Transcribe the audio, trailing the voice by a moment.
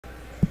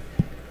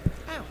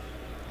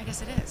I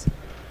guess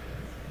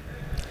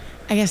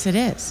it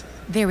is.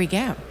 There we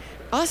go.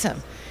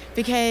 Awesome.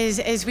 Because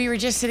as we were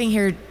just sitting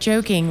here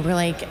joking, we're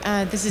like,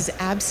 this is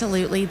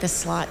absolutely the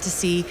slot to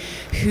see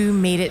who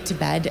made it to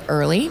bed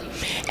early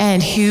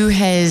and who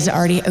has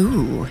already,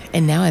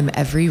 and now I'm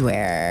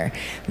everywhere.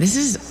 This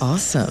is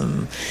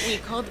awesome.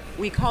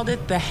 We called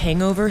it the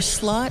hangover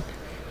slot,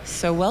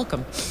 so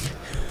welcome.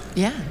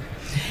 Yeah.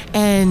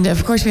 And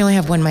of course, we only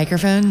have one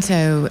microphone,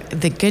 so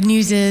the good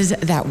news is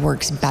that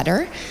works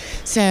better.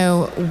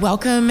 So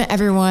welcome,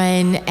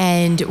 everyone,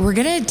 and we're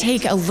going to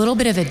take a little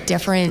bit of a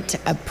different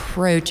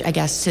approach, I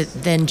guess,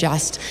 than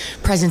just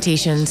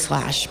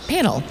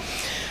presentation/panel,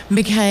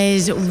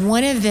 because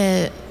one of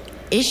the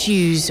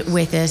issues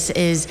with this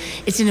is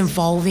it's an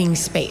evolving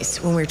space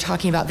when we're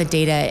talking about the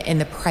data and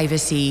the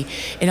privacy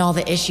and all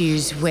the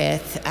issues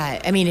with,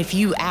 if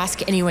you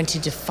ask anyone to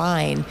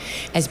define,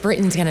 as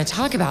Brittan's going to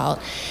talk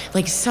about,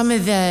 like some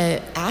of the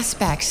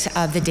aspects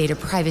of the data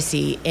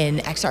privacy in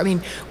XR,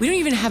 we don't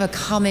even have a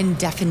common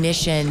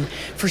definition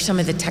for some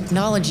of the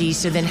technology,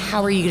 so then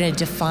how are you going to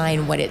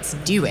define what it's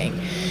doing?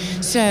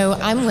 So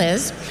I'm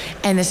Liz,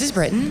 and this is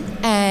Brittan,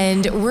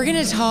 and we're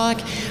going to talk,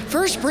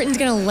 first Brittan's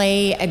going to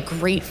lay a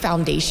great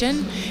foundation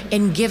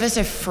and give us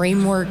a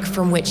framework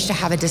from which to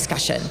have a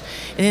discussion.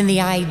 And then the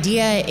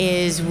idea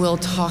is we'll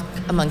talk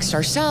amongst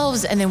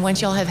ourselves, and then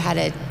once y'all have had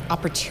an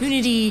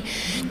opportunity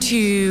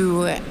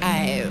to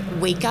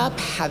wake up,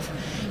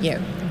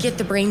 get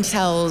the brain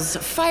cells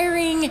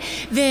firing,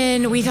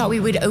 then we thought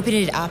we would open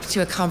it up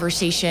to a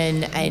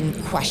conversation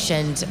and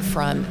questions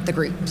from the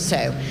group.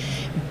 So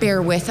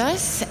bear with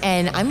us,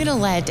 and I'm going to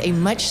let a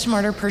much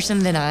smarter person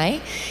than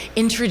I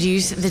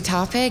introduce the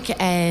topic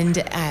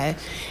and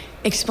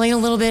explain a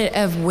little bit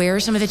of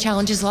where some of the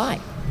challenges lie.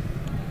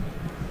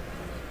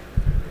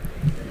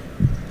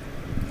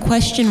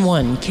 Question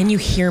 1, can you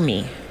hear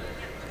me?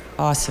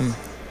 Awesome.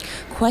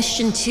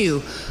 Question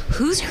 2,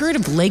 who's heard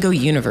of Lego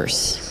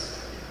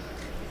Universe?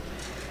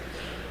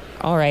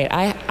 All right,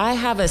 I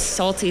have a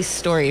salty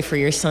story for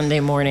your Sunday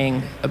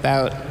morning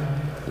about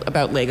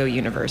Lego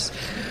Universe.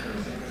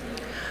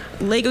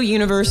 Lego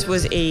Universe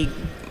was a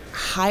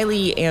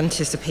highly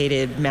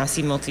anticipated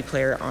massive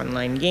multiplayer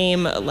online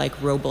game like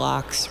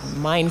Roblox or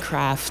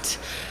Minecraft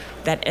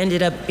that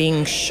ended up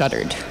being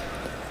shuttered.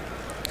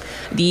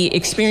 The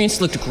experience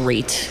looked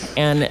great,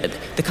 and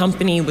the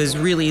company was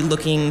really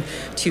looking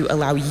to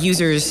allow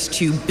users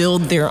to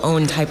build their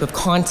own type of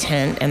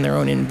content and their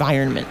own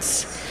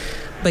environments.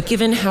 But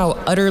given how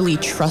utterly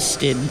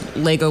trusted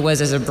Lego was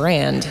as a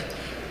brand,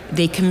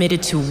 they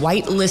committed to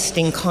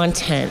whitelisting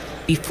content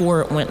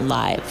before it went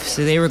live.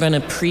 So they were going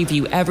to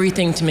preview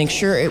everything to make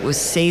sure it was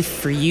safe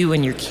for you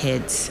and your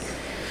kids.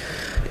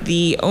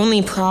 The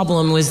only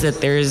problem was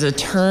that there's a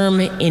term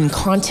in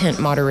content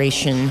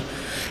moderation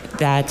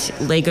that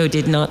Lego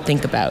did not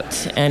think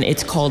about, and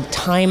it's called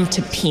time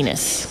to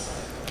penis.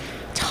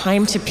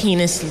 Time to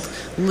penis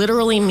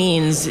literally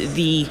means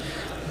the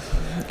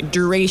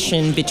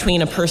duration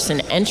between a person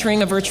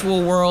entering a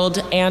virtual world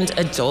and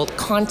adult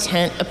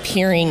content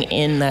appearing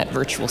in that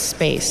virtual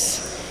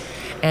space.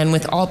 And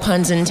with all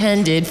puns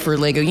intended for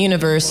Lego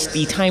Universe,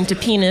 the time to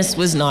penis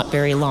was not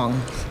very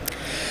long.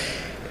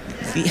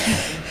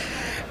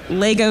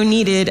 Lego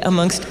needed,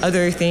 amongst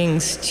other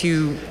things,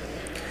 to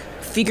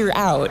figure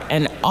out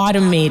an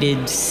automated,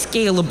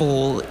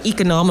 scalable,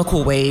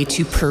 economical way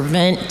to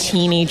prevent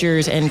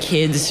teenagers and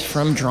kids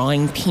from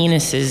drawing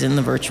penises in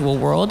the virtual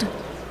world,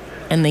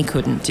 and they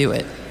couldn't do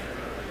it.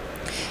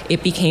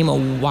 It became a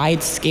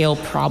wide-scale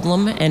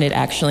problem, and it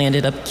actually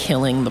ended up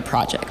killing the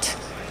project.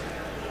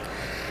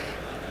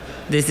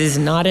 This is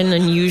not an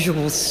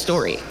unusual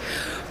story.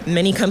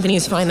 Many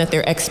companies find that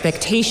their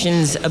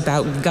expectations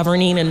about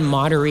governing and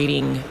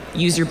moderating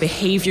user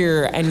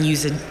behavior and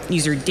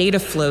user data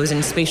flows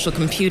in spatial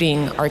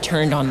computing are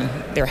turned on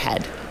their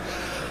head.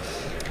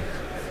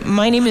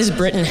 My name is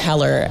Brittan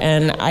Heller,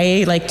 and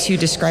I like to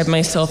describe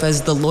myself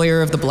as the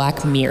lawyer of the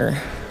Black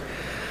Mirror.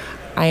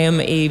 I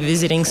am a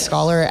visiting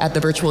scholar at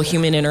the Virtual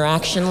Human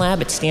Interaction Lab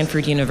at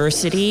Stanford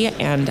University,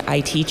 and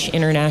I teach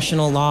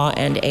international law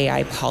and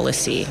AI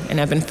policy,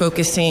 and I've been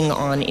focusing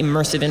on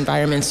immersive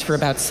environments for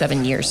about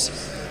 7 years.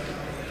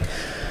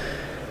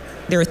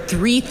 There are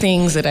 3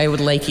 things that I would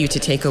like you to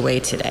take away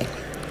today.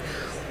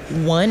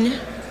 1,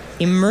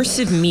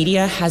 immersive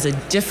media has a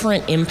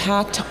different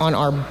impact on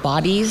our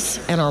bodies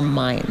and our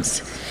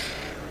minds,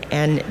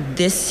 and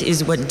this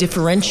is what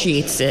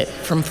differentiates it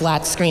from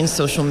flat screen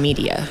social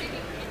media.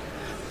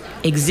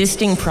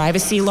 Existing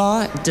privacy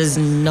law does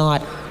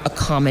not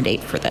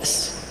accommodate for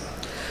this.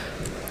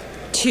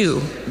 2,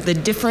 the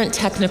different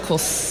technical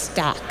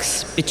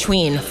stacks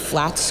between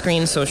flat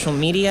screen social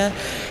media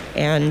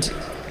and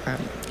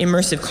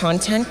immersive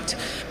content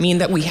mean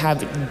that we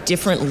have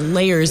different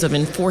layers of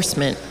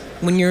enforcement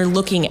when you're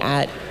looking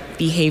at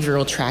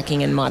behavioral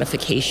tracking and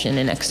modification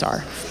in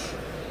XR.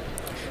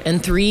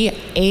 And 3,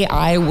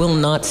 AI will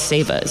not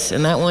save us.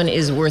 And that one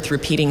is worth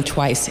repeating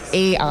twice.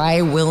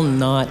 AI will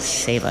not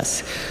save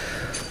us.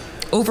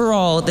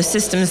 Overall, the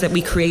systems that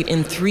we create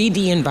in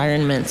 3D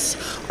environments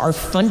are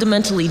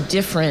fundamentally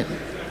different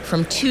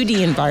from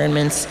 2D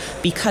environments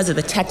because of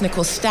the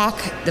technical stack,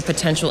 the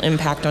potential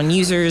impact on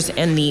users,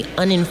 and the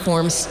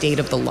uninformed state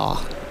of the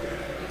law.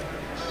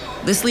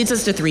 This leads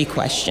us to 3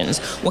 questions.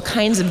 What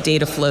kinds of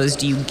data flows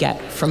do you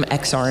get from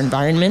XR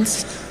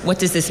environments? What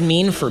does this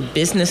mean for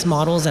business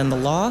models and the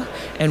law?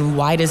 And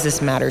why does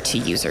this matter to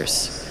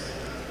users?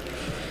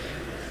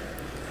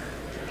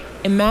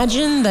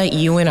 Imagine that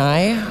you and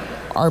I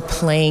are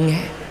playing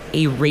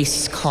a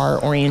race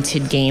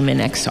car-oriented game in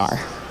XR.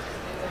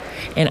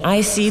 And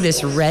I see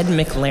this red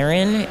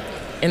McLaren,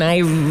 and I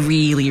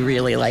really,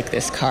 really like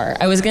this car.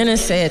 I was gonna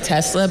say a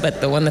Tesla,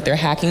 but the one that they're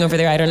hacking over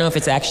there, I don't know if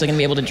it's actually gonna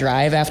be able to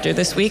drive after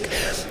this week.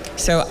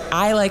 So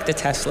I like the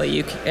Tesla,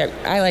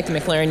 I like the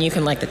McLaren, you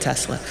can like the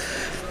Tesla.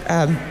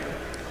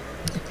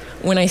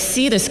 When I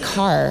see this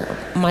car,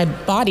 my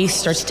body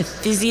starts to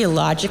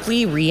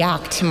physiologically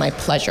react to my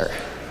pleasure.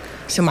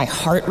 So my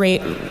heart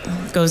rate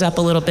goes up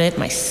a little bit,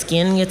 my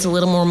skin gets a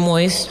little more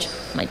moist,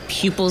 my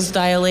pupils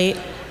dilate.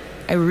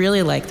 I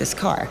really like this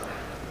car.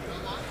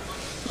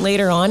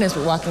 Later on, as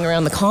we're walking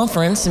around the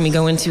conference and we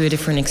go into a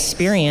different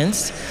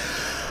experience,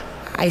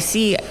 I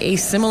see a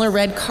similar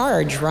red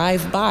car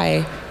drive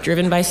by,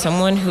 driven by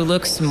someone who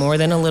looks more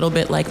than a little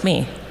bit like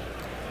me.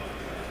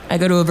 I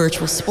go to a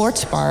virtual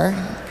sports bar,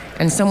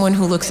 and someone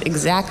who looks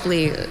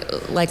exactly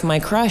like my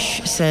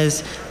crush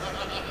says,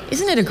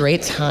 "Isn't it a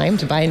great time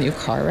to buy a new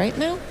car right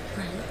now?"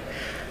 Right.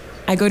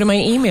 I go to my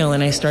email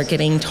and I start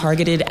getting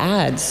targeted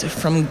ads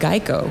from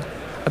Geico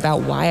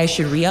about why I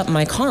should re-up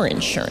my car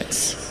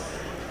insurance.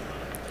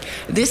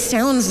 This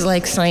sounds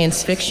like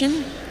science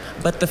fiction,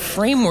 but the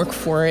framework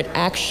for it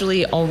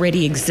actually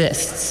already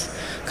exists.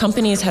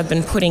 Companies have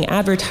been putting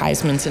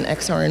advertisements in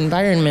XR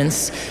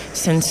environments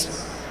since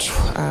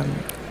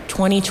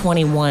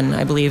 2021,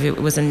 I believe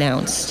it was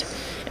announced.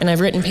 And I've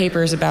written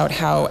papers about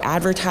how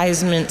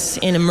advertisements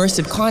in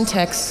immersive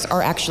contexts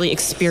are actually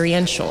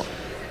experiential.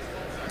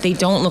 They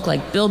don't look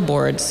like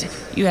billboards.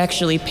 You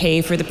actually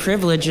pay for the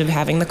privilege of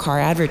having the car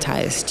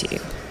advertised to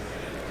you.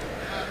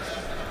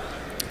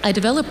 I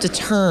developed a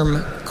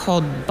term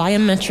called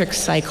biometric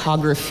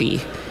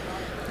psychography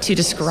to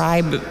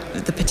describe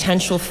the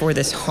potential for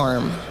this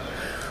harm,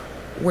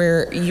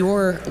 where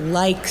your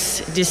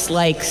likes,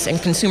 dislikes,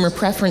 and consumer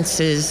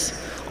preferences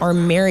are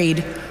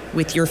married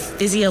with your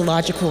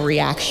physiological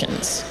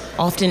reactions,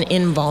 often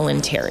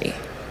involuntary.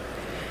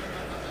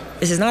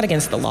 This is not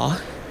against the law.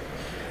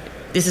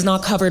 This is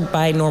not covered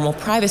by normal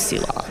privacy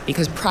law,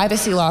 because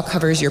privacy law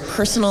covers your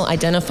personal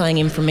identifying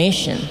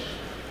information.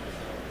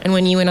 And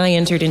when you and I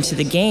entered into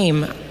the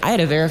game, I had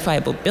a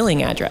verifiable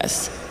billing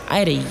address. I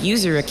had a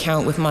user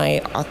account with my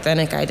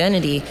authentic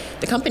identity.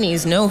 The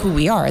companies know who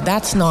we are.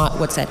 That's not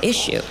what's at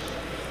issue.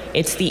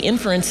 It's the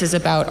inferences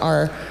about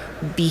our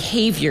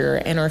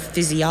behavior and our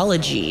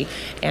physiology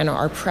and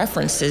our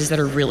preferences that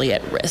are really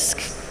at risk.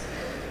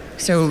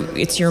 So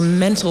it's your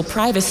mental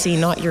privacy,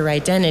 not your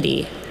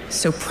identity.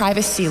 So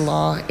privacy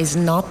law is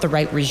not the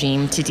right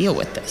regime to deal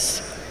with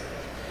this.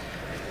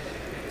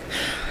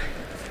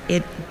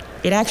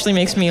 It actually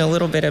makes me a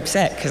little bit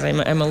upset because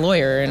I'm a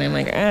lawyer and I'm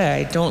like,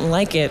 I don't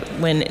like it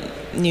when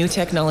new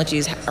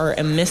technologies are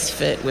a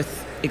misfit with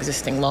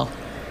existing law.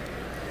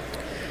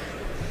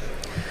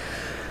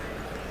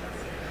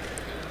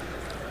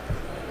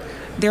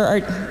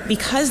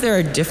 Because there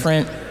are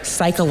different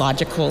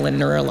psychological and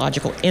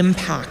neurological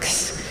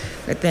impacts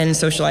than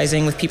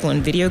socializing with people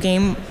in video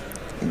game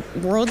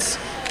worlds,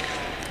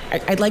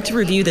 I'd like to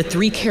review the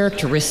 3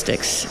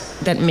 characteristics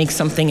that make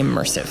something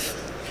immersive.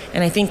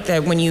 And I think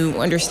that when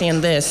you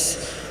understand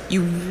this,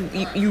 you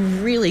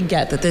really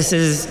get that this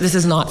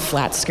is not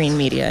flat screen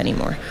media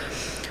anymore.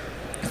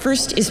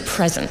 First is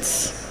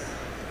presence.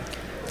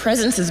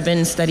 Presence has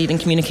been studied in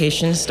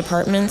communications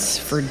departments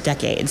for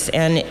decades,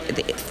 and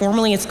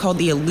formally it's called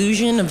the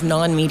illusion of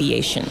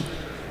non-mediation.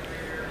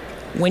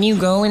 When you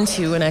go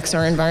into an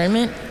XR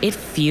environment, it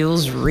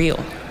feels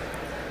real.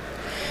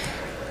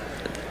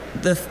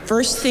 The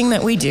first thing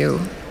that we do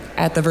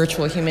at the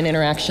Virtual Human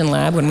Interaction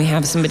Lab when we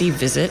have somebody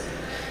visit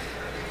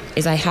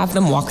is I have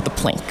them walk the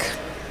plank.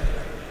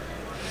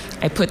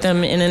 I put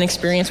them in an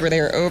experience where they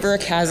are over a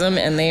chasm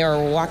and they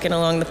are walking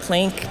along the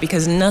plank,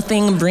 because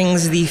nothing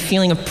brings the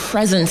feeling of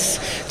presence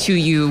to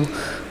you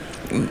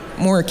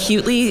more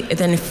acutely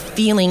than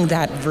feeling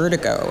that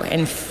vertigo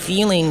and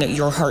feeling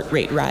your heart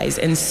rate rise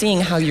and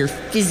seeing how your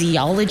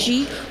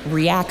physiology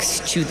reacts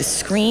to the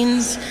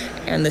screens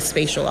and the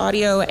spatial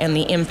audio and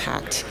the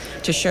impact,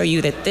 to show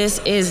you that this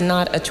is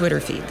not a Twitter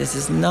feed, this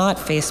is not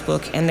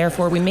Facebook, and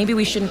therefore maybe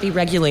we shouldn't be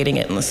regulating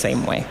it in the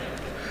same way.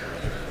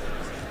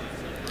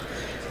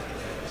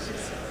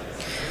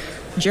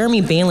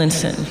 Jeremy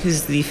Bailenson,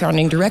 who's the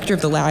founding director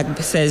of the lab,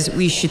 says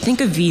we should think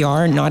of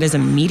VR not as a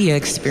media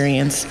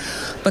experience,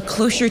 but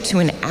closer to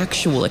an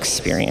actual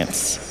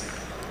experience.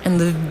 And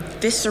the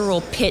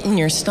visceral pit in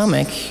your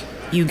stomach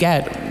you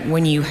get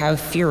when you have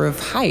fear of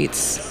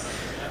heights,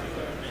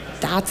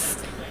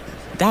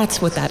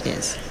 that's what that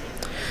is.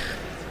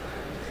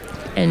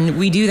 And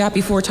we do that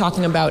before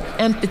talking about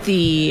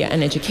empathy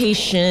and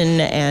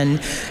education and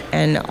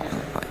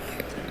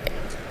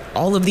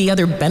all of the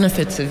other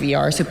benefits of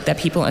VR so that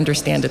people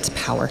understand its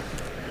power.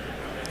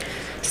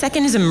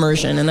 Second is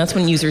immersion, and that's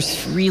when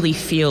users really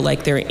feel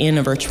like they're in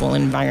a virtual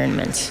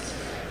environment.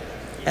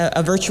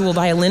 A virtual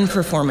violin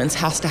performance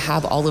has to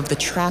have all of the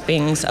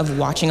trappings of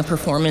watching a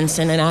performance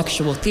in an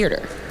actual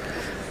theater.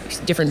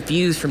 Different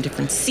views from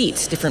different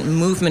seats, different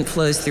movement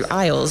flows through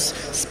aisles,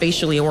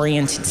 spatially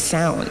oriented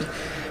sound.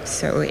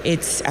 So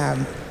it's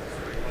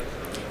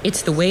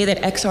the way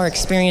that XR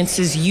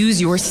experiences use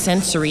your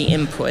sensory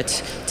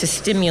input to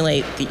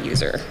stimulate the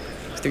user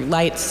through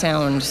light,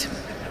 sound,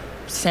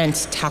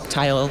 sense,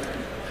 tactile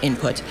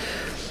input.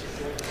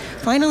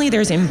 Finally,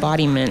 there's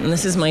embodiment, and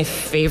this is my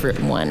favorite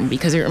one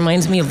because it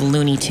reminds me of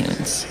Looney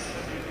Tunes.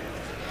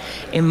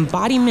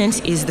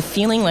 Embodiment is the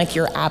feeling like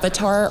your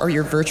avatar or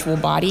your virtual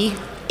body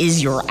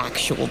is your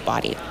actual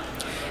body.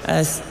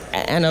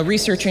 And a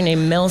researcher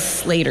named Mel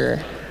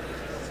Slater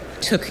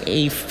took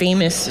a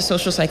famous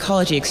social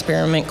psychology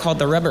experiment called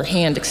the rubber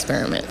hand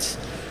experiment.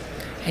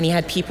 And he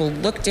had people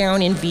look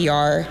down in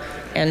VR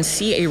and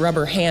see a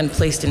rubber hand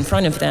placed in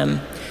front of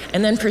them,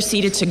 and then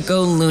proceeded to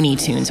go Looney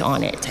Tunes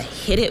on it, to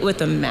hit it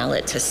with a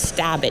mallet, to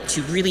stab it,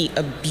 to really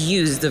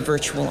abuse the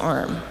virtual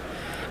arm.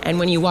 And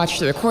when you watch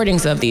the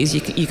recordings of these,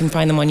 you can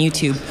find them on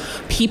YouTube,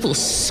 people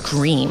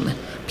scream,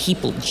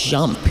 people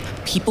jump,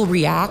 people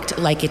react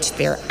like it's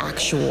their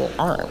actual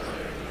arm.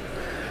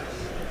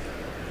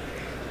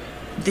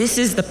 This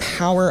is the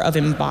power of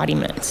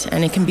embodiment,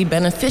 and it can be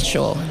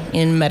beneficial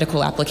in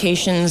medical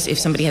applications. If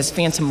somebody has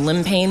phantom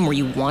limb pain where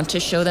you want to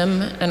show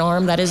them an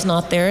arm that is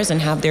not theirs and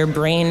have their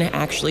brain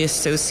actually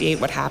associate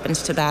what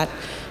happens to that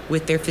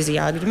with their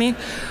physiognomy.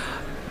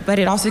 But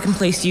it also can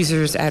place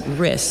users at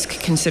risk,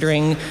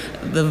 considering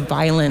the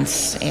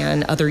violence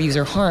and other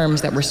user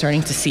harms that we're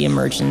starting to see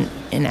emerge in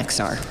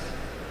XR.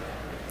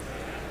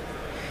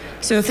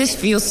 So if this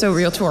feels so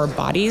real to our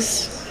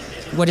bodies,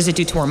 what does it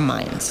do to our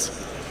minds?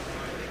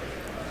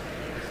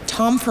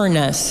 Tom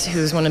Furness,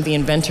 who's one of the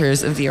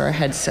inventors of VR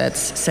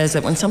headsets, says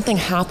that when something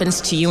happens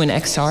to you in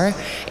XR,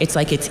 it's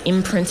like it's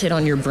imprinted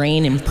on your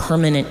brain in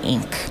permanent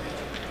ink.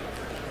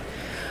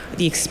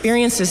 The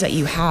experiences that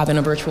you have in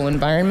a virtual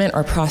environment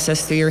are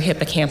processed through your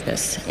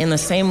hippocampus in the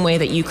same way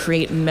that you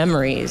create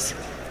memories,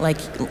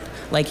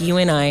 like you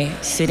and I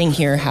sitting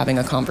here having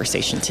a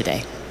conversation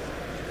today.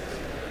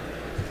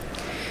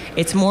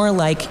 It's more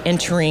like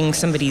entering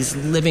somebody's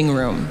living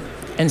room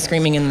and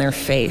screaming in their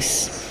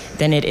face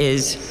than it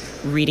is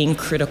reading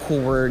critical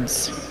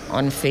words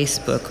on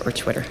Facebook or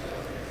Twitter.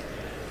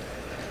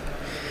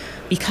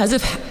 Because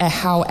of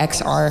how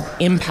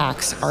XR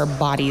impacts our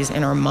bodies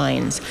and our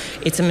minds,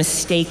 it's a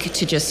mistake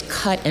to just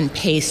cut and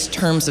paste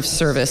terms of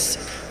service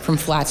from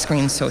flat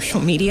screen social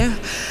media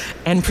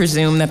and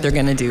presume that they're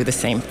going to do the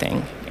same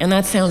thing. And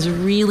that sounds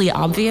really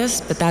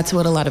obvious, but that's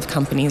what a lot of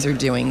companies are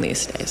doing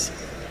these days.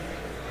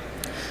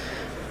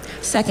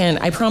 Second,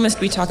 I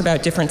promised we'd talk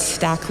about different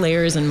stack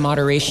layers and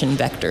moderation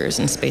vectors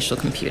in spatial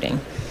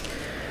computing.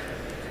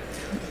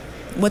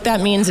 What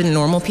that means in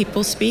normal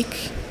people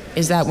speak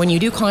is that when you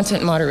do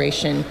content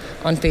moderation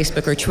on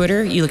Facebook or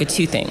Twitter, you look at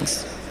two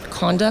things: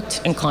 conduct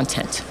and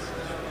content.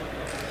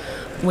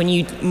 When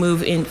you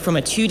move in from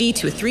a 2D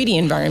to a 3D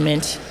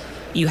environment,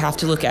 you have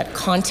to look at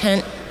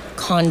content,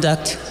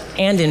 conduct,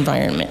 and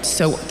environment.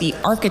 So the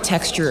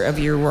architecture of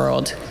your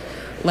world,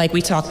 like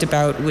we talked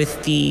about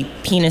with the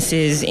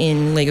penises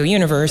in LEGO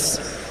Universe,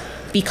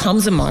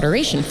 becomes a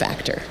moderation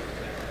factor,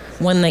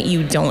 one that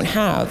you don't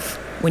have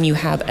when you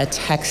have a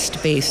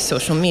text-based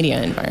social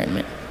media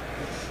environment.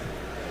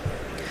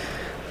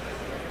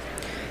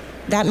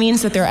 That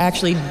means that there are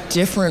actually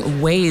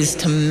different ways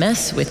to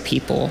mess with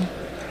people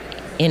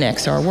in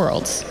XR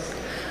worlds.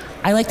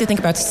 I like to think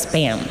about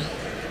spam,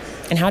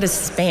 and how does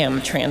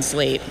spam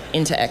translate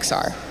into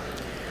XR?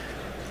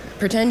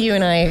 Pretend you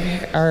and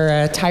I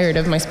are tired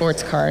of my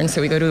sports car, and so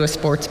we go to a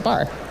sports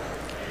bar.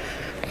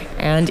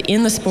 And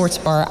in the sports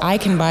bar, I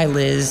can buy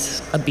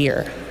Liz a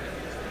beer.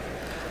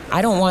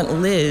 I don't want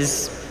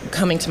Liz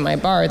coming to my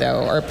bar,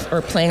 though,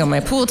 or playing on my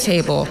pool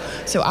table,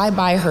 so I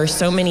buy her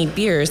so many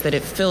beers that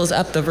it fills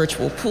up the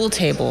virtual pool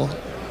table,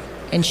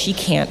 and she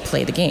can't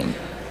play the game.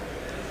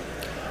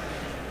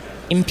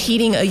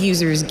 Impeding a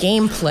user's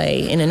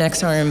gameplay in an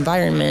XR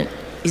environment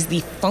is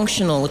the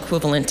functional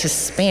equivalent to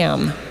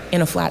spam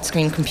in a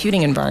flat-screen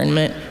computing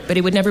environment, but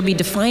it would never be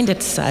defined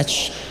as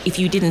such if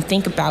you didn't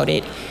think about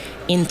it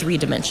in 3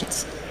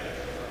 dimensions.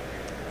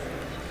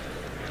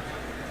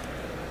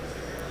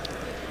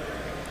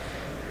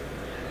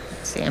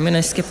 See, I'm going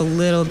to skip a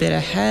little bit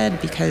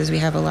ahead because we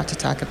have a lot to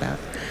talk about.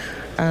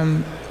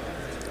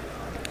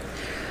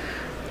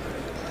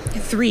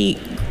 3,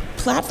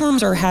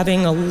 platforms are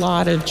having a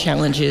lot of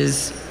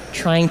challenges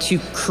trying to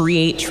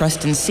create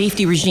trust and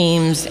safety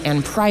regimes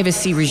and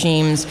privacy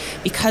regimes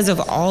because of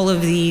all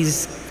of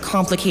these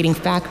complicating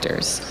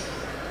factors.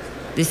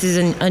 This is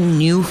a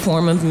new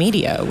form of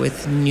media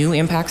with new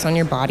impacts on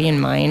your body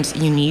and mind.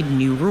 You need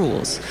new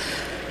rules.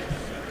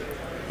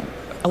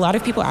 A lot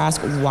of people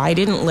ask, why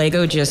didn't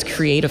LEGO just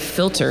create a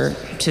filter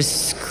to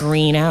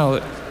screen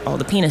out all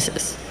the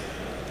penises?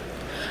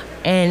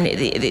 And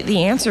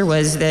the answer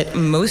was that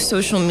most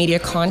social media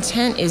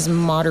content is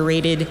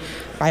moderated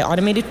by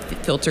automated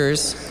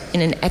filters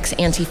in an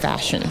ex-ante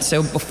fashion,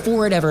 so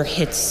before it ever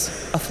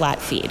hits a flat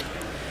feed.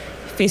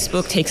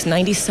 Facebook takes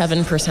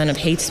 97% of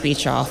hate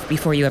speech off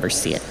before you ever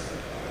see it.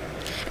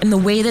 And the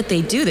way that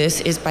they do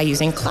this is by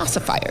using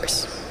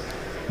classifiers.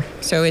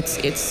 So it's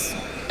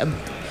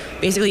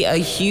basically a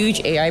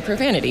huge AI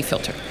profanity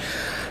filter.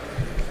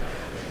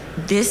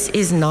 This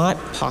is not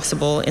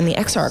possible in the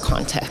XR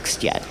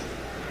context yet.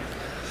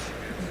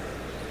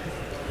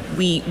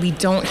 We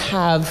don't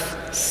have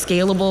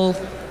scalable,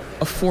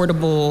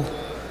 affordable,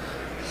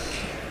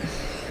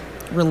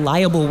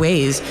 reliable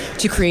ways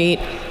to create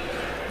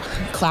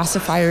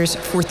classifiers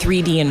for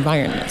 3D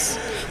environments.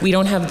 We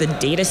don't have the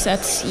data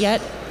sets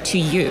yet to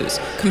use.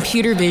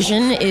 Computer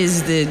vision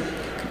is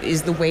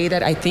the way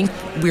that I think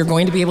we're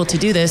going to be able to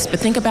do this,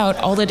 but think about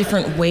all the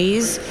different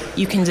ways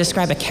you can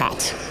describe a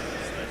cat.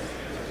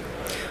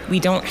 We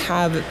don't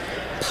have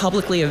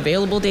publicly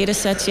available data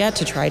sets yet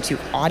to try to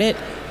audit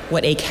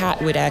what a cat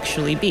would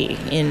actually be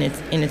in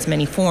its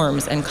many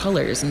forms and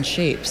colors and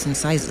shapes and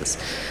sizes.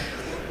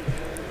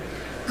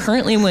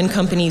 Currently, when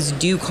companies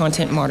do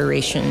content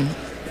moderation,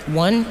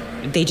 one,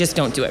 they just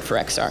don't do it for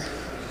XR.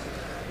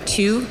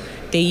 Two,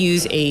 they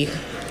use a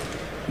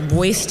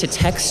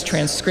voice-to-text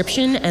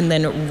transcription and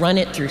then run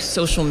it through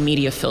social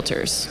media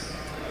filters,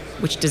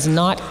 which does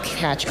not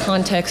catch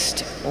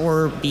context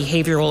or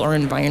behavioral or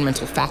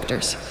environmental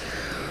factors.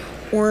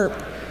 Or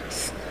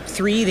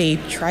three, they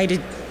try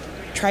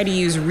to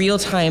use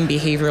real-time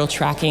behavioral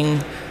tracking,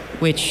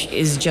 which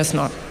is just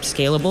not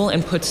scalable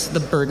and puts the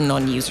burden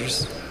on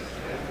users.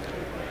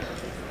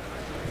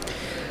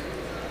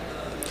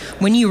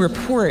 When you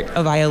report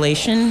a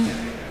violation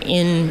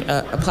in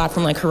a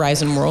platform like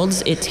Horizon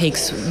Worlds, it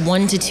takes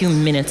 1 to 2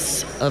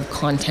 minutes of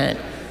content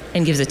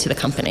and gives it to the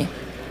company.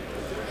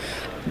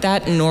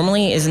 That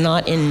normally is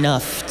not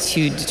enough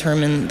to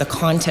determine the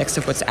context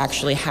of what's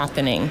actually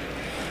happening.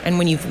 And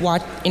when if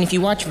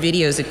you watch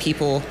videos of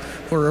people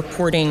who are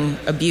reporting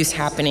abuse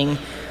happening,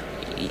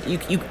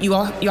 you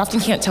often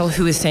can't tell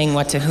who is saying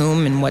what to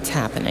whom and what's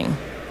happening,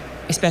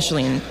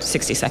 especially in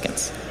 60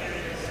 seconds.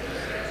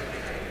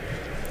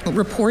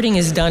 Reporting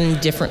is done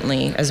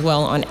differently as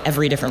well on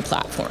every different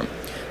platform.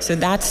 So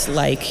that's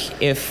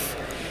like if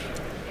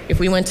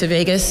we went to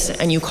Vegas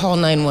and you call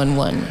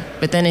 911,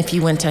 but then if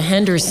you went to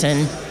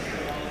Henderson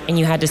and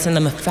you had to send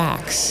them a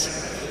fax,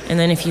 and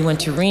then if you went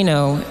to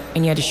Reno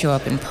and you had to show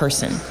up in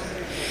person.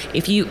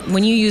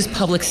 When you use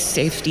public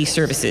safety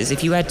services,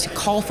 if you had to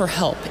call for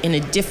help in a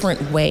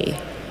different way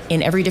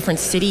in every different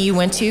city you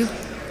went to,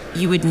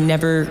 you would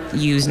never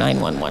use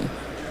 911.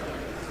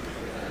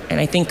 And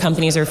I think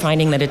companies are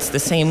finding that it's the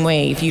same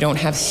way if you don't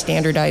have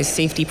standardized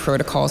safety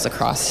protocols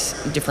across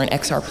different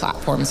XR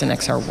platforms and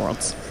XR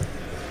worlds.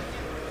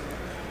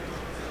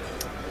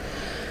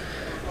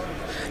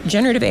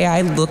 Generative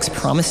AI looks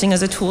promising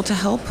as a tool to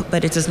help,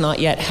 but it does not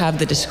yet have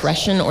the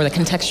discretion or the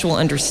contextual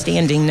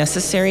understanding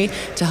necessary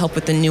to help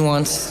with the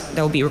nuance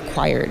that will be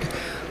required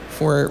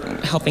for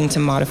helping to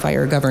modify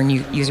or govern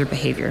user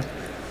behavior.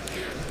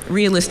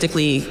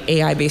 Realistically,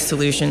 AI-based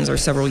solutions are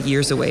several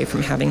years away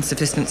from having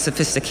sufficient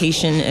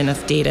sophistication,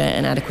 enough data,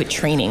 and adequate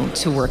training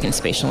to work in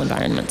spatial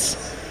environments.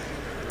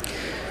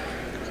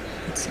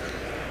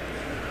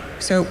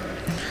 So,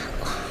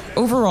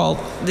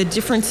 overall, the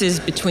differences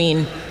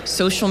between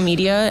social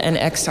media and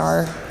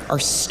XR are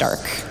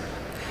stark.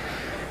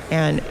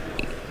 And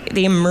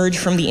they emerge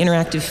from the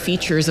interactive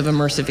features of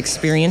immersive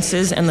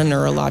experiences and the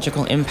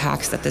neurological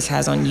impacts that this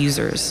has on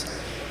users.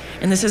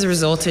 And this has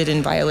resulted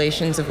in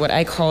violations of what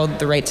I called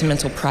the right to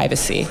mental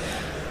privacy.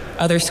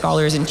 Other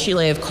scholars in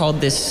Chile have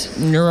called this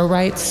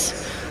neurorights.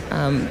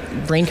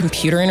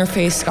 Brain-computer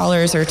interface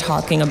scholars are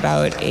talking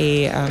about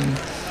a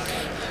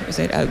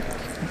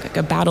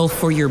battle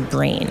for your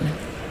brain.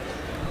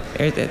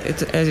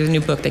 It's a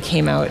new book that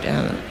came out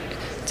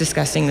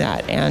discussing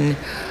that. And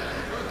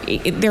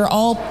they're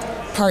all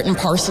part and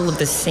parcel of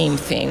the same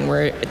thing,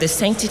 where the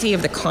sanctity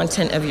of the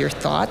content of your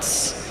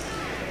thoughts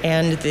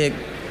and the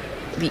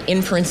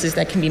inferences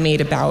that can be made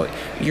about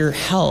your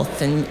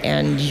health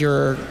and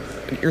your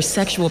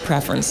sexual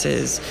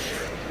preferences,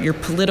 your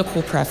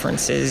political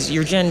preferences,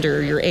 your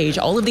gender, your age,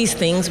 all of these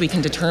things we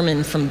can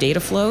determine from data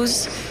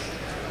flows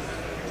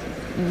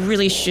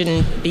really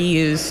shouldn't be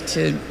used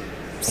to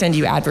send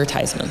you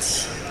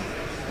advertisements.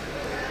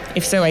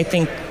 If so, I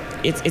think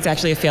it's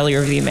actually a failure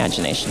of the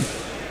imagination.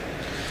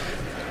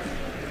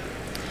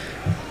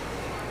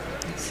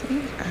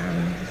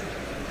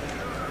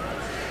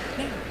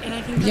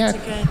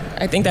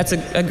 I think that's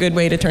a good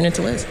way to turn it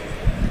to Liz.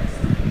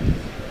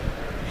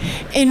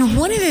 And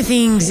one of the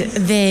things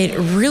that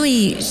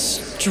really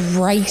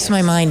strikes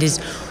my mind is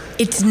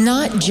it's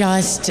not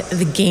just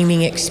the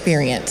gaming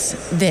experience,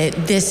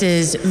 that this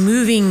is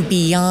moving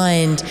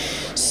beyond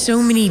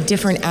so many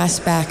different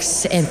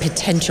aspects and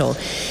potential.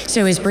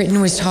 So as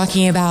Brittan was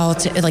talking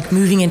about, like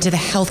moving into the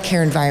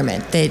healthcare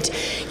environment, that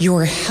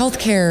your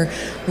healthcare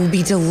will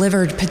be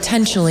delivered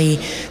potentially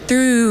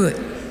through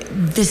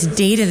this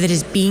data that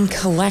is being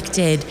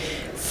collected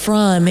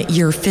from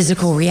your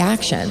physical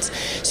reactions.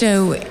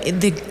 So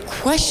the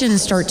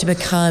questions start to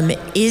become,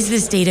 is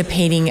this data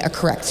painting a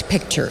correct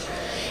picture?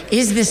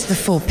 Is this the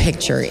full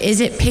picture? Is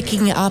it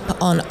picking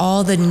up on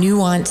all the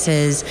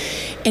nuances?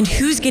 And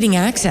who's getting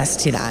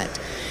access to that?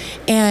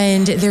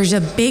 And there's a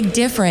big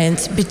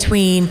difference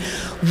between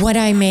what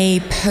I may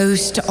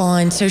post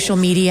on social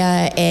media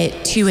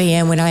at 2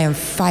 a.m. when I am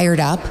fired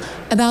up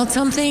about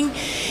something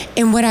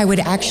and what I would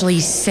actually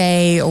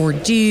say or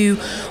do.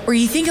 Or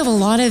you think of a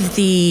lot of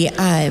the,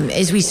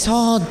 as we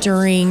saw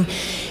during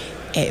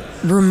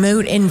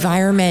remote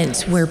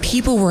environments where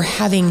people were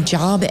having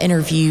job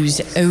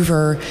interviews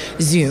over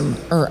Zoom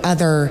or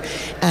other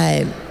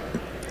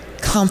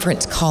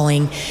conference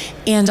calling,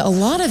 and a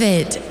lot of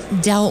it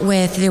dealt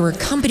with, there were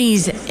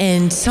companies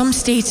and some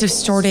states have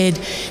started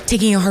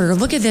taking a harder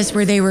look at this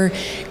where they were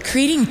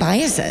creating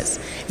biases.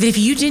 That if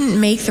you didn't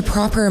make the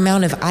proper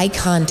amount of eye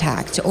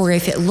contact, or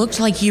if it looked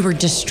like you were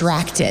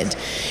distracted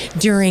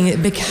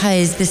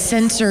because the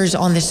sensors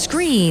on the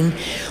screen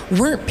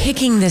weren't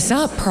picking this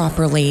up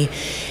properly,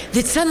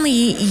 that suddenly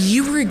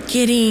you were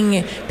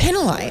getting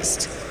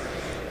penalized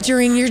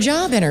during your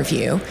job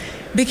interview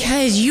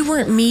because you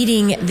weren't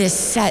meeting this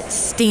set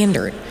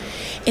standard.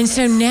 And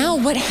so now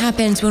what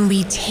happens when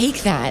we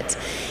take that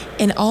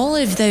and all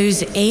of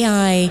those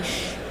AI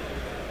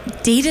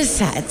data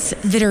sets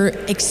that are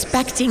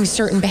expecting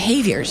certain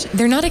behaviors,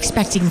 they're not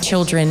expecting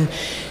children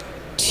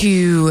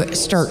to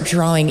start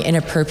drawing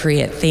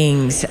inappropriate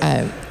things,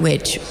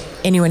 which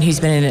anyone who's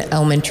been in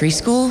elementary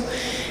school,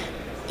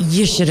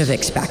 you should have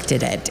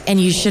expected it. And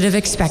you should have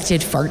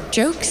expected fart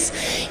jokes.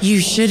 You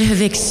should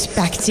have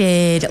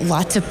expected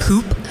lots of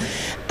poop.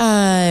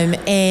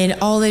 And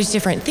all those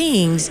different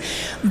things.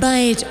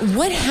 But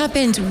what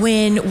happens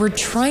when we're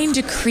trying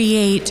to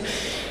create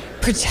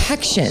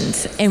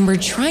protections and we're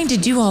trying to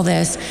do all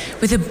this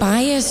with a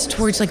bias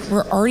towards, like,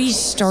 we're already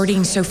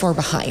starting so far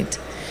behind.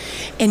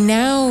 And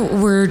now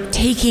we're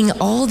taking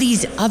all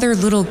these other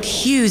little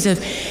cues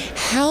of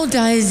how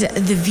does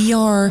the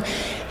VR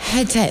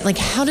headset, like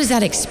how does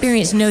that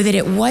experience know that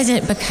it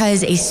wasn't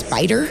because a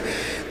spider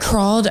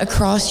crawled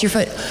across your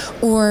foot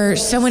or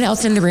someone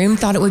else in the room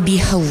thought it would be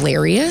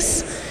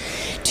hilarious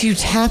to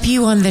tap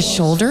you on the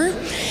shoulder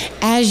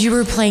as you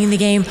were playing the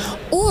game,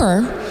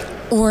 or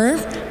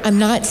I'm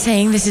not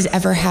saying this has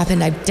ever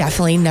happened. I've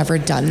definitely never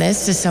done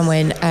this to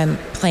someone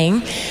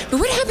playing. But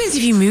what happens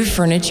if you move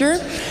furniture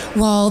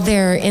while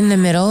they're in the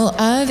middle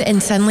of,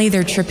 and suddenly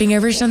they're tripping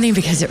over something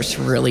because it was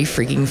really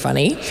freaking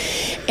funny,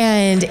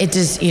 and it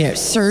just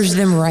serves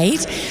them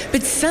right,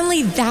 but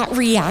suddenly that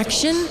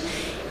reaction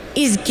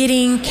is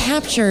getting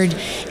captured.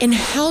 And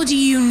how do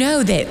you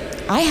know that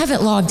I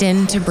haven't logged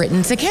into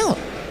Brittan's account?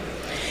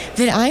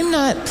 That I'm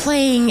not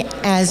playing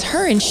as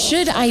her, and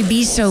should I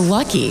be so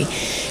lucky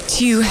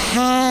to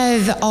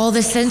have all the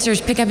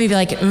sensors pick up and be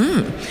like,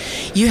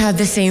 you have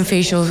the same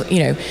facial,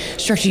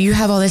 structure, you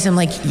have all this. I'm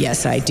like,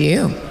 yes, I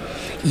do.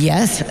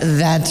 Yes,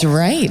 that's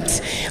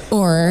right.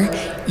 Or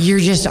you're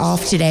just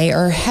off today,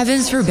 or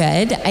heavens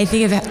forbid, I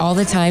think of all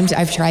the times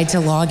I've tried to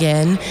log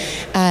in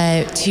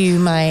to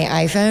my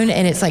iPhone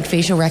and it's like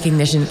facial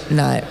recognition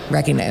not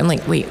recognized. I'm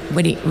like, wait,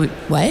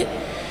 what?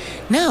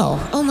 No.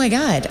 Oh my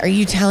God. Are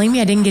you telling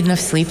me I didn't get enough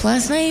sleep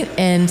last night?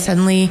 And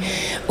suddenly,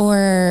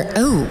 or,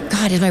 oh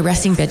God, is my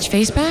resting bitch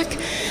face back?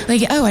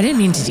 Like, oh, I didn't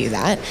mean to do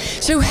that.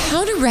 So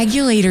how do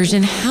regulators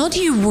and how do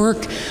you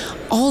work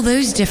all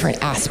those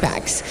different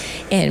aspects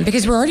in?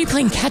 Because we're already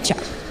playing catch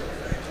up.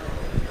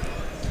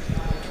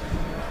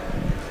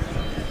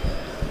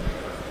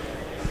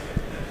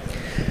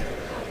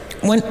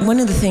 One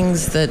of the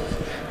things that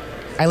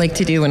I like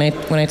to do when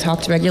I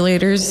talk to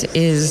regulators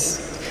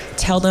is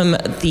tell them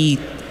the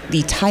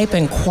type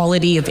and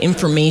quality of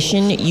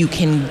information you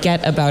can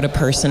get about a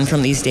person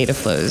from these data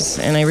flows.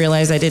 And I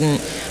realize I didn't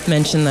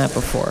mention that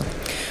before.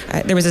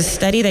 There was a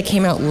study that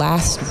came out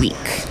last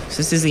week. So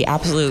this is the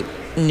absolute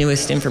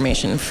newest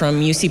information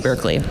from UC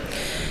Berkeley.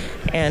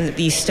 And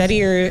the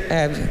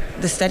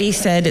study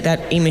said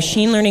that a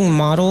machine learning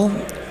model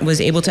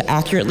was able to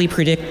accurately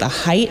predict the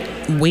height,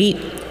 weight,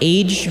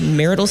 age,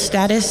 marital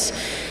status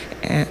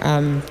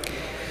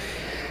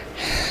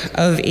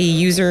of a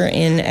user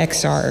in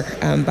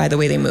XR by the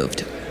way they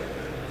moved.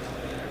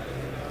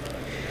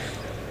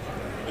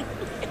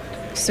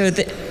 So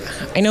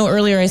I know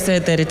earlier I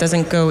said that it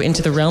doesn't go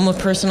into the realm of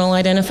personal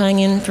identifying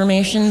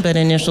information, but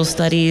initial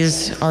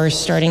studies are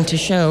starting to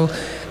show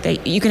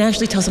that you can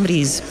actually tell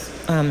somebody's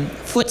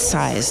foot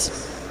size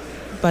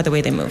by the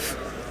way they move.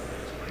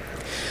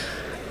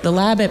 The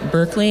lab at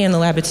Berkeley and the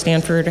lab at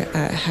Stanford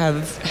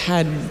have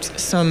had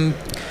some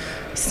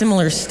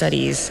similar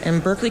studies,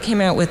 and Berkeley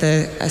came out with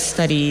a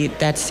study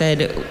that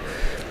said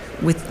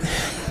with,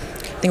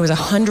 I think it was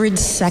 100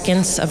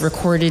 seconds of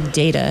recorded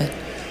data,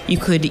 you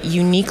could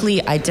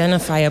uniquely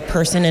identify a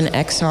person in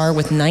XR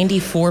with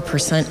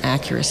 94%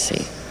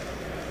 accuracy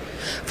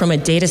from a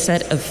data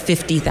set of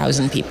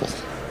 50,000 people.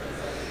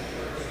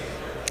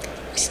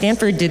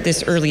 Stanford did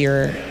this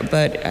earlier,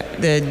 but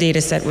the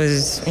data set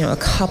was a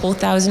couple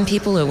thousand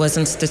people. It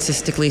wasn't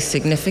statistically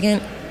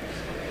significant.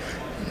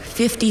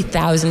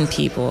 50,000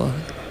 people.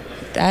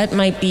 That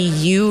might be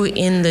you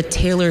in the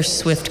Taylor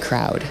Swift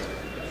crowd.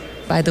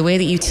 By the way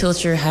that you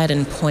tilt your head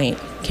and point,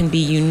 can be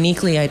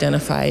uniquely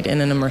identified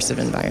in an immersive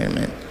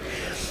environment.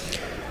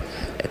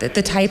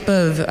 The type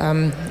of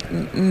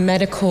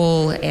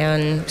medical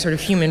and sort of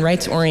human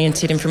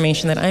rights-oriented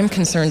information that I'm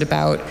concerned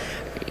about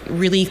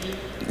really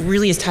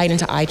is tied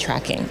into eye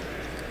tracking.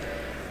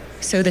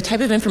 So the type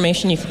of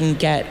information you can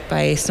get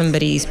by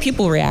somebody's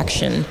pupil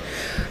reaction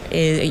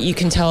is you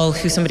can tell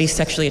who somebody's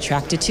sexually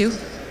attracted to.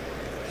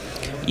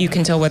 You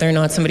can tell whether or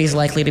not somebody's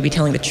likely to be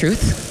telling the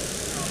truth.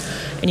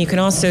 And you can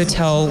also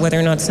tell whether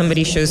or not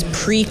somebody shows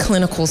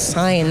preclinical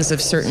signs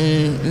of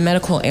certain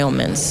medical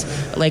ailments,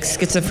 like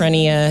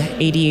schizophrenia,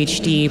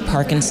 ADHD,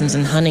 Parkinson's,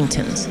 and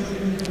Huntington's.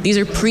 These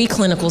are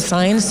preclinical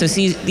signs, so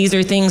these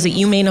are things that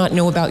you may not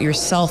know about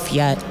yourself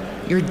yet.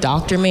 Your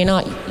doctor may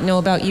not know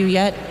about you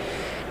yet.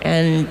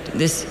 And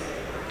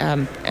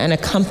a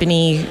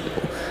company,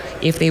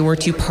 if they were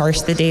to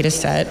parse the data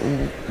set,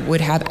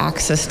 would have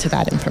access to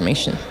that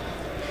information.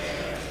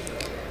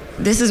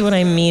 This is what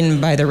I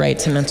mean by the right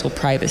to mental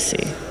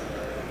privacy.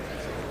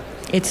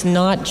 It's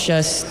not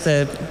just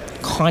the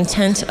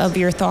content of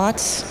your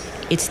thoughts,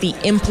 it's the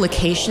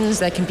implications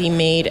that can be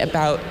made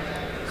about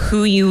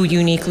who you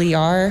uniquely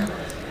are,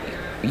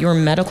 your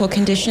medical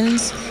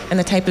conditions, and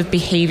the type of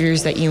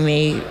behaviors that you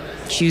may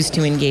choose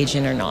to engage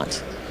in or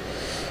not.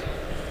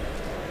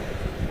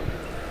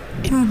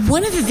 And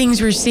one of the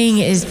things we're seeing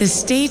is the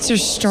states are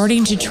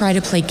starting to try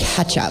to play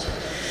catch up,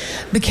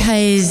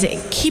 because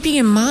keeping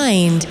in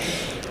mind,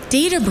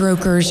 data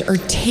brokers are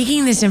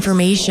taking this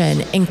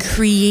information and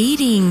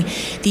creating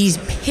these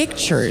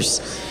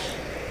pictures,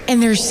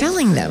 and they're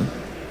selling them.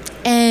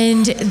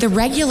 And the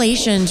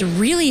regulations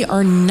really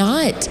are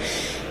not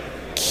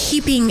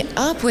keeping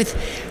up with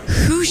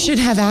who should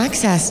have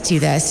access to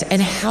this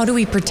and how do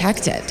we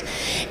protect it.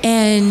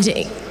 And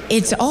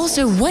it's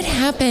also what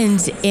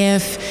happens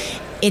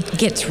if it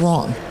gets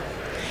wrong.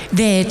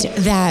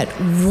 That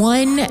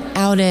 1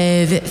 out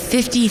of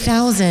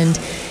 50,000,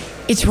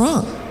 it's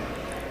wrong.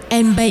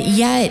 But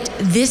yet,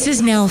 this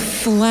is now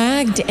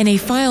flagged in a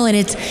file, and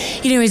it's,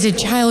 as a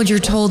child, you're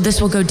told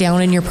this will go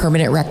down in your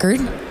permanent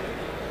record.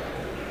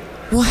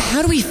 Well,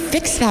 how do we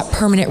fix that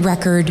permanent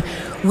record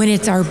when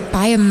it's our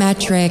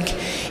biometric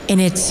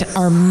and it's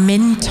our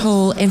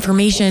mental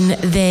information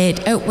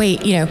that, oh,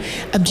 wait,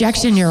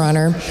 objection, Your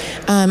Honor,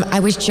 I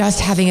was just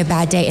having a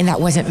bad day and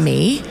that wasn't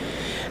me.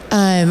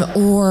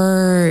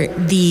 Or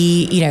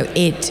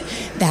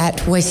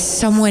that was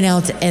someone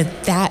else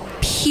at that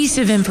piece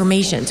of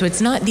information. So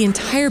it's not the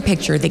entire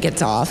picture that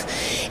gets off,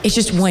 it's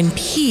just one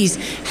piece.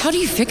 How do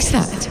you fix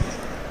that?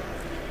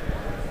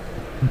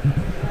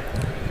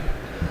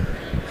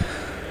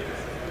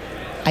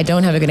 I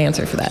don't have a good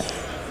answer for that.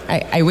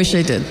 I wish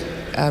I did.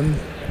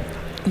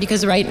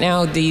 Because right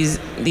now these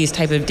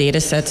type of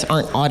data sets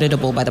aren't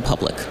auditable by the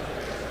public.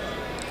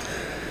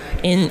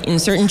 In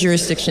certain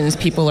jurisdictions,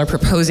 people are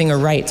proposing a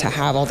right to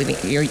have all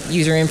your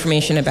user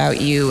information about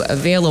you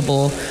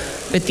available,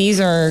 but these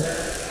are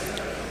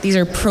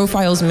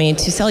profiles made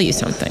to sell you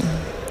something.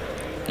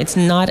 It's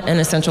not an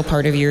essential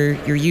part of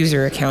your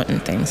user account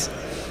and things.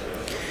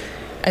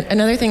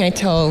 Another thing I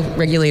tell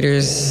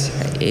regulators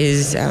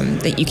is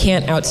that you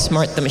can't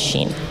outsmart the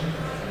machine,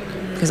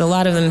 because a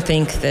lot of them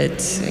think that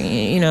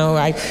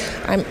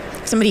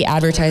somebody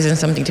advertising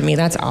something to me,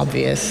 that's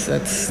obvious.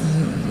 That's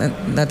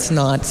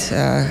not,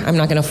 I'm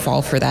not going to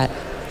fall for that.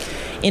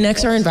 In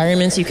XR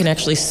environments, you can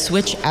actually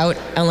switch out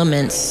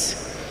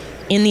elements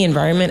in the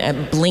environment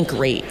at blink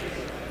rate.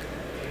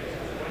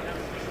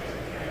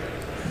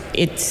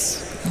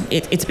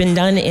 It's been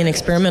done in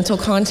experimental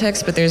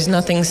context, but there's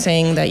nothing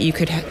saying that you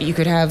could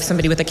have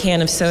somebody with a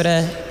can of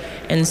soda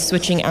and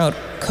switching out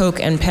Coke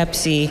and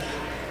Pepsi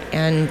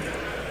and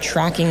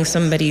tracking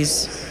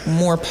somebody's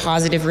more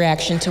positive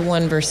reaction to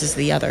one versus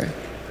the other.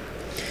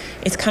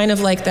 It's kind of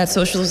like that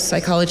social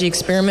psychology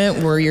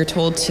experiment where you're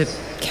told to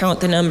count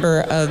the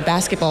number of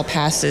basketball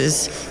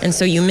passes, and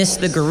so you miss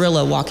the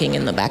gorilla walking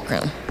in the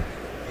background.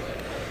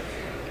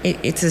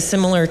 It's a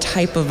similar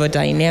type of a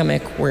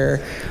dynamic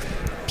where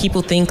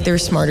people think they're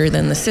smarter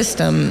than the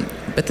system,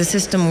 but the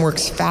system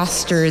works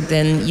faster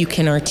than you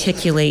can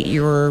articulate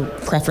your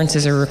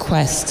preferences or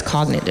requests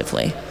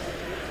cognitively.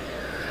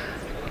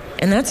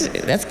 And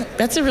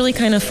that's a really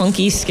kind of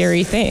funky,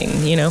 scary thing,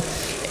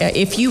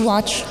 If you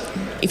watch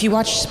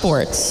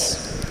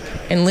sports,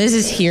 and Liz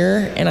is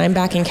here and I'm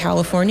back in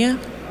California,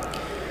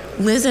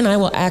 Liz and I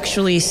will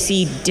actually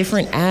see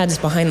different ads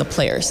behind the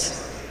players.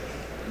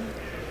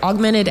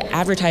 Augmented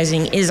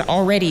advertising is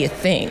already a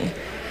thing,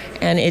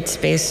 and it's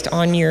based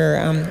on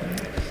your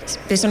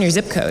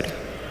zip code.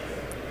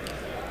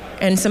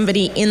 And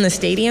somebody in the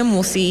stadium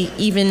will see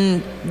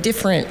even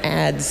different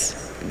ads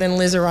than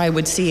Liz or I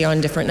would see on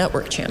different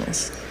network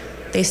channels.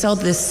 They sell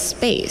this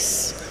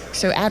space.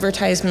 So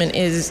advertisement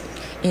is,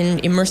 in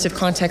immersive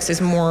context,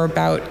 is more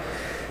about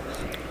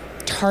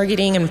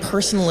targeting and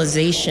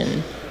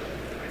personalization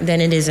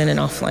than it is in an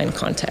offline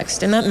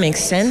context. And that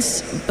makes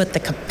sense, but the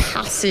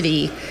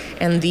capacity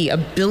and the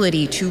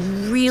ability to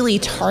really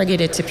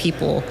target it to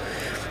people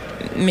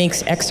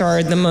makes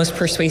XR the most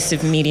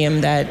persuasive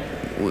medium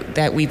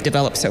that we've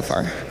developed so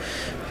far.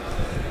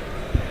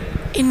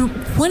 And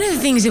one of the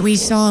things that we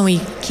saw, and we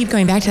keep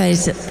going back to that,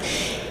 is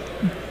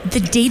the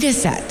data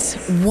sets.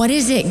 What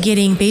is it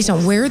getting based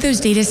on? Where are those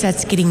data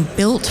sets getting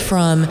built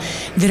from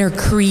that are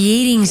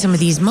creating some of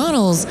these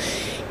models,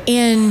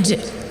 and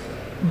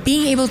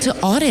being able to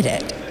audit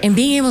it? And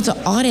being able to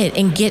audit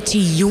and get to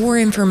your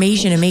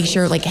information and make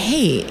sure, like,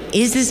 hey,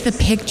 is this the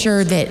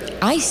picture that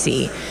I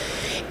see?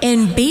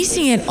 And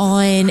basing it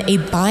on a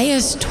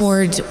bias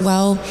towards,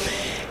 well,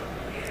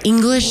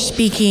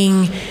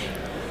 English-speaking,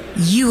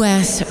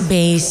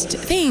 US-based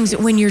things,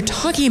 when you're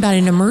talking about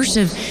an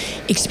immersive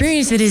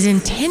experience that is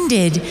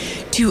intended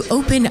to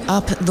open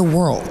up the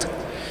world.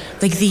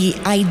 Like, the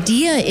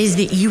idea is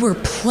that you are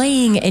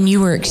playing and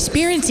you are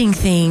experiencing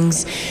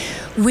things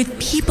with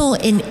people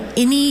in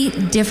any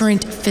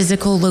different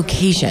physical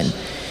location.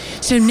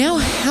 So now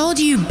how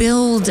do you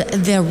build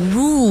the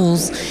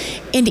rules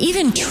and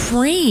even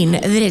train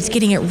that it's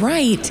getting it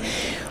right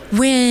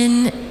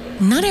when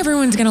not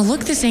everyone's going to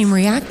look the same,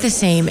 react the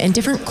same, and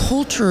different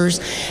cultures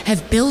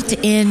have built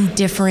in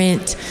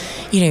different,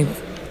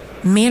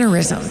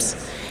 mannerisms.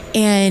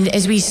 And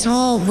as we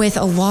saw with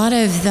a lot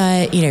of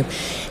the,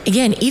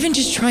 again, even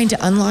just trying to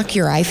unlock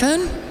your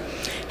iPhone,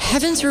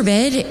 heavens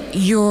forbid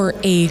you're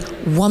a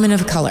woman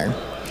of color.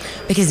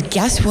 Because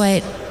guess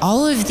what?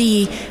 All of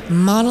the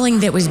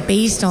modeling that was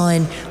based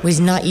on was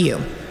not you.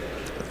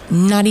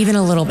 Not even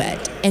a little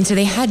bit. And so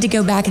they had to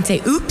go back and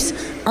say, oops,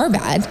 our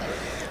bad.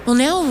 Well,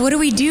 now what do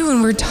we do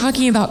when we're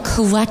talking about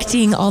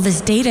collecting all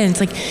this data? And it's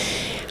like,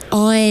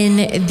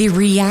 on the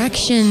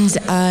reactions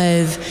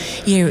of,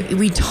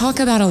 we talk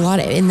about a lot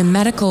in the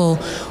medical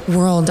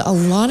world, a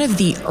lot of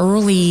the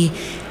early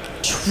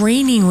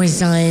training was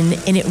done,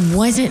 and it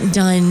wasn't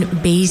done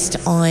based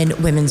on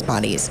women's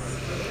bodies.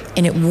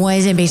 And it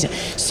wasn't based on,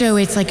 so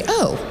it's like,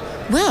 oh,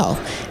 well,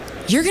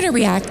 you're going to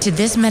react to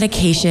this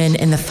medication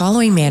in the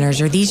following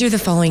manners, or these are the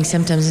following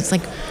symptoms. It's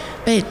like,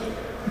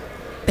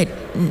 but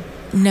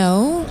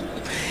no,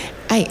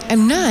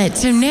 I'm not.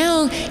 So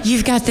now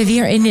you've got the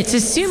VR, and it's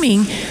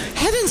assuming,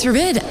 heavens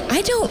forbid,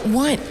 I don't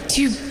want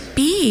to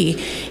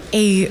be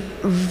a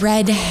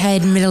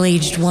redhead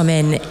middle-aged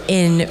woman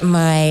in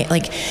my,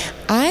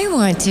 I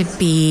want to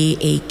be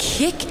a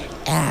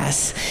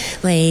kick-ass,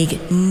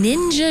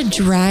 ninja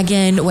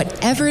dragon,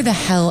 whatever the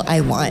hell I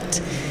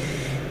want.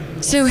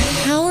 So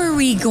how are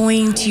we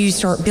going to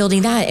start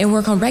building that and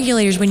work on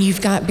regulators when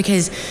you've got,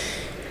 because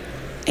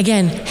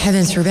again,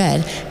 heavens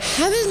forbid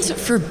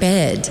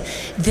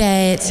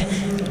that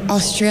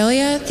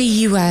Australia, the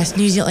US,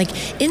 New Zealand,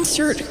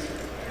 insert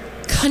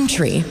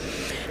country,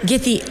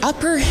 get the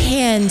upper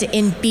hand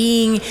in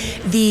being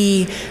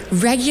the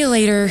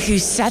regulator who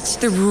sets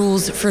the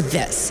rules for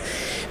this.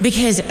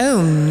 Because,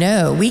 oh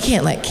no, we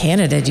can't let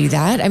Canada do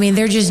that. I mean,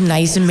 they're just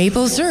nice and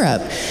maple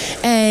syrup.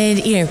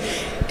 And,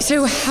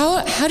 so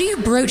how do you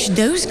broach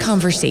those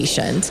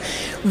conversations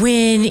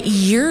when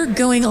you're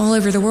going all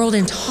over the world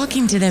and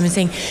talking to them and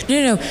saying,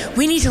 no,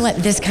 we need to let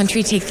this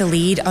country take the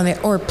lead on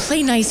it, or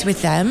play nice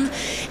with them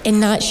and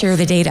not share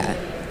the data?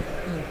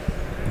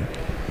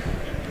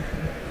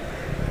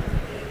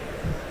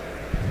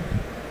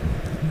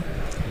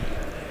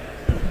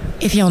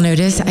 If y'all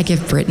notice, I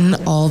give Brittan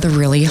all the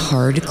really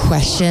hard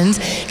questions,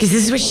 because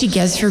this is what she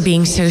gets for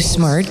being so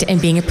smart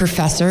and being a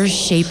professor,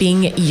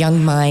 shaping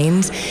young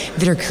minds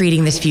that are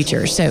creating this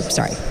future. So,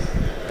 sorry.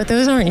 But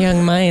those aren't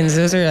young minds.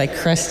 Those are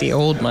crusty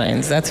old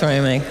minds. That's why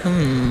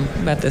I'm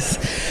about this.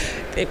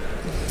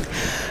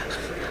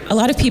 A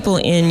lot of people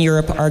in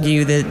Europe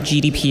argue that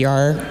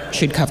GDPR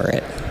should cover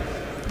it.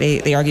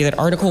 They argue that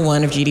Article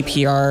 1 of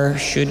GDPR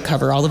should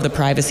cover all of the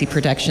privacy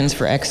protections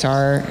for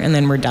XR, and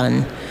then we're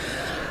done.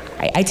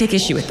 I take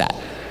issue with that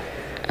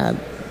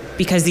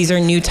because these are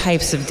new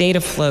types of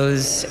data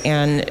flows,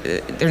 and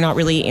they're not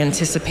really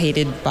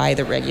anticipated by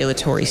the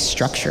regulatory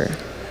structure.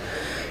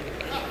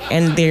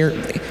 And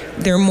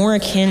they're more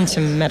akin to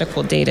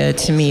medical data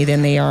to me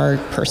than they are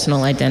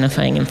personal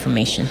identifying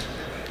information.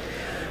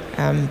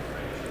 The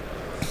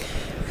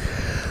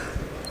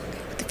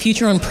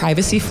Future on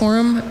Privacy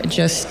Forum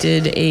just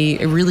did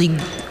a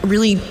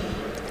really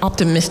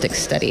optimistic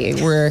study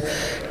where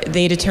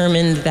they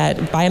determined that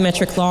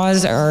biometric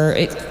laws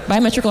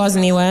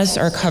in the US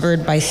are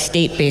covered by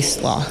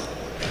state-based law.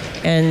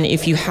 And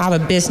if you have a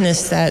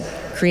business that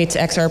creates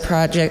XR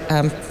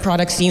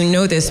products, you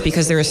know this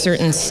because there are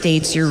certain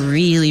states you're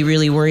really,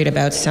 really worried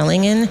about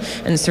selling in,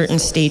 and certain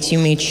states you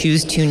may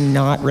choose to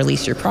not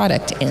release your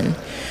product in.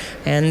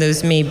 And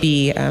those may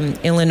be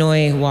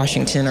Illinois,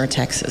 Washington, or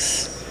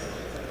Texas.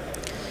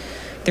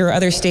 There are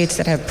other states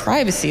that have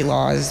privacy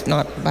laws,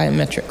 not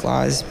biometric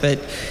laws, but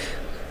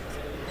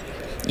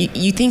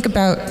you think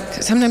about,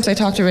 sometimes I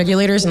talk to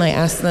regulators and I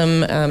ask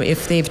them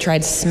if they've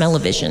tried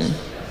smell-o-vision.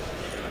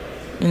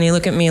 And they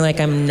look at me like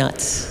I'm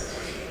nuts.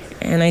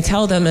 And I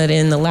tell them that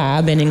in the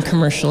lab and in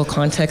commercial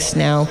context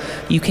now,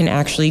 you can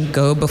actually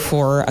go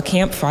before a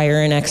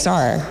campfire in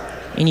XR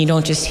And you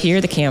don't just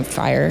hear the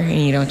campfire,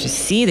 and you don't just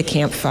see the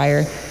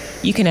campfire,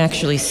 you can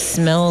actually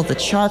smell the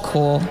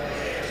charcoal.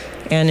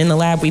 And in the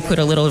lab, we put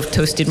a little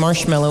toasted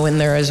marshmallow in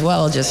there as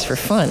well, just for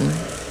fun.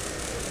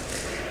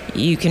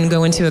 You can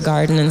go into a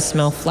garden and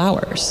smell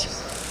flowers.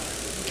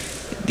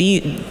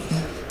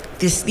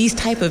 These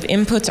type of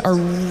inputs are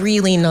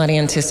really not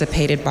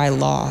anticipated by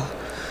law.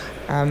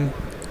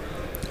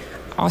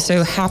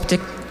 Also,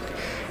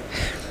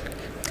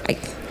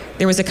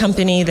 there was a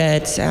company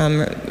that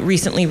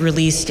recently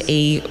released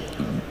a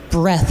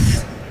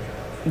breath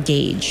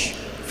gauge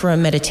for a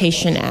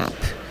meditation app.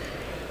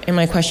 And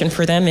my question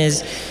for them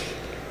is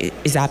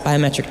that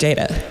biometric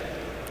data?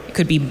 It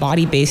could be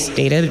body-based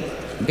data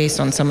based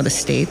on some of the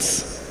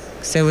states,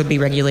 so it would be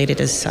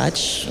regulated as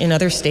such. In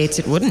other states,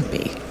 it wouldn't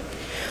be.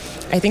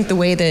 I think the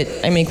way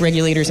that I make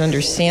regulators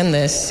understand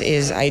this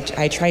is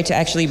I try to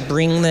actually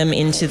bring them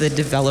into the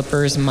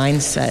developer's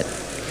mindset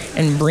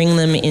and bring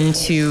them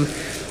into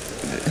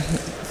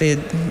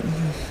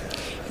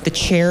the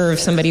chair of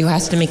somebody who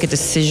has to make a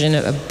decision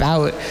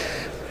about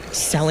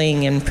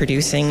selling and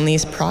producing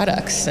these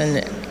products,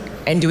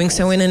 and doing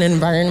so in an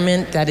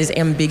environment that is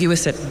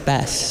ambiguous at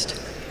best.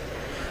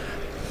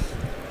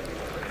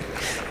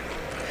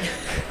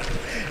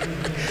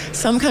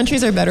 Some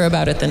countries are better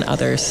about it than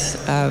others.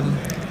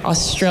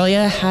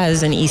 Australia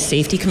has an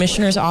e-safety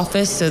commissioner's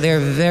office, so they're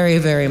very,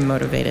 very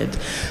motivated.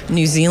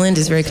 New Zealand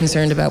is very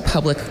concerned about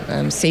public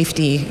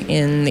safety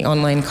in the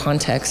online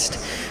context.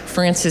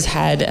 France has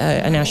had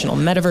a national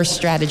metaverse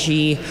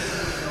strategy.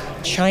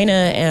 China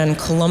and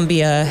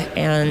Colombia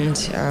and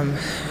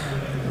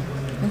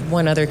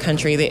one other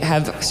country, they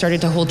have started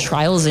to hold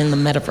trials in the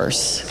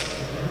metaverse.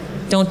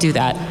 Don't do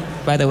that,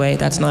 by the way.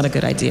 That's not a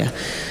good idea.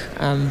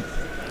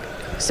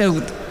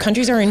 So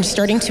countries are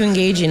starting to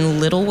engage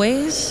in little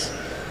ways.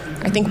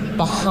 I think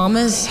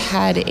Bahamas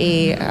had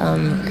an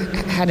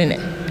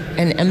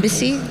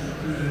embassy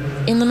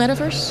in the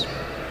metaverse.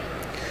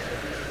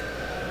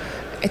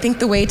 I think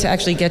the way to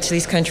actually get to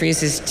these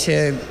countries is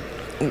to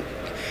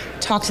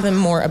talk to them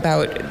more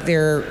about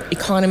their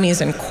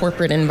economies and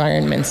corporate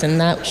environments, and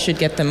that should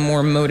get them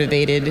more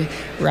motivated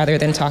rather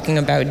than talking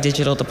about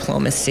digital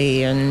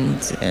diplomacy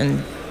and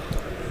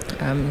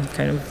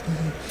kind of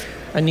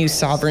a new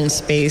sovereign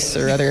space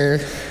or other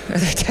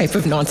type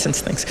of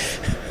nonsense things.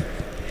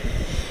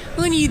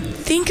 When you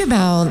think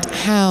about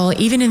how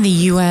even in the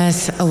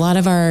U.S., a lot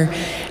of our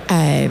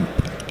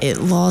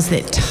laws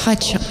that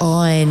touch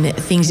on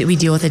things that we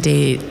deal with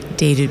day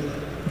to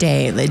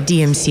day, the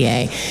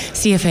DMCA,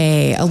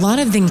 CFA, a lot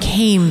of them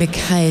came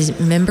because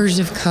members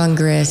of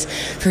Congress,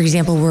 for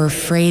example, were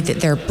afraid that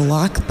their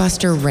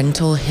blockbuster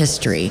rental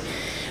history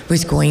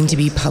was going to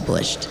be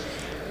published.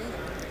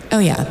 Oh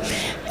yeah.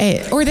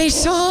 Or they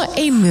saw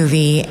a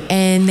movie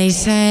and they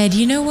said,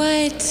 you know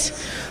what?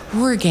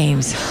 War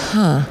games,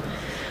 huh.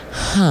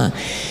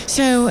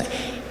 So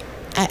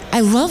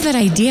I love that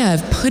idea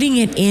of putting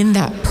it in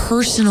that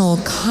personal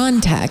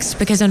context,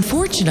 because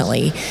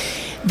unfortunately,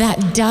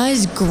 that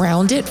does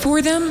ground it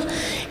for them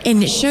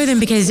and show them,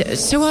 because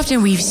so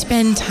often we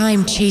spend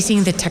time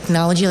chasing the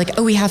technology, like,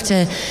 oh, we have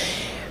to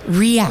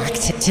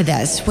react to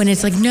this, when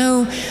it's like,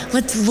 no,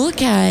 let's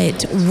look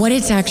at what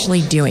it's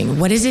actually doing.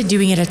 What is it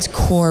doing at its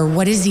core?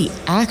 What is the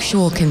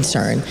actual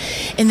concern?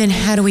 And then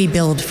how do we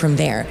build from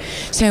there?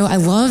 So I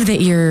love that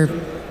you're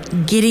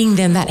getting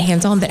them that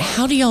hands-on, but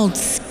how do y'all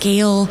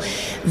scale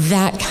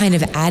that kind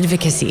of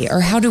advocacy?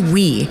 Or how do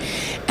we,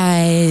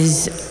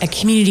 as a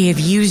community of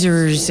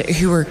users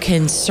who are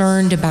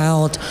concerned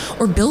about,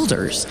 or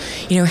builders,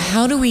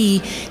 how do we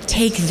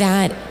take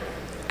that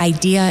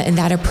idea and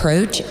that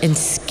approach and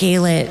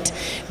scale it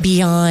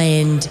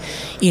beyond,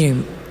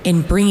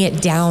 and bring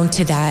it down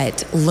to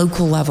that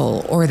local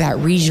level or that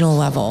regional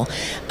level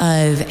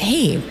of,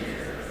 hey,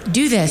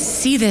 do this,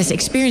 see this,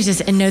 experience this,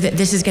 and know that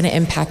this is going to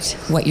impact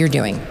what you're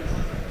doing?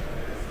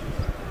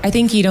 I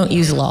think you don't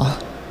use law.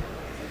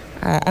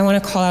 I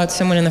want to call out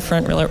someone in the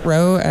front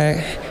row,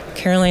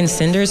 Caroline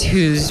Cinders,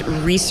 whose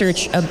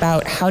research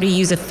about how to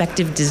use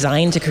effective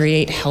design to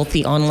create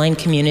healthy online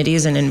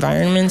communities and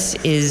environments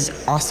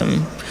is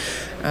awesome.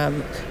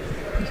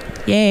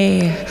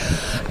 Yay.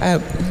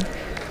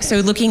 So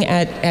looking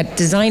at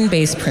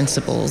design-based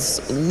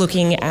principles,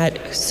 looking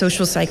at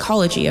social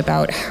psychology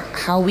about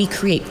how we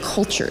create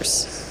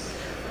cultures.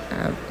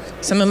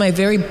 Some of my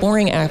very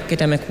boring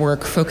academic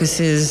work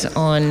focuses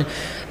on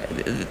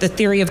the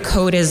theory of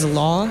code as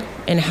law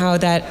and how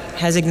that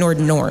has ignored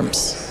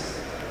norms.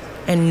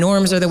 And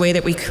norms are the way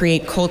that we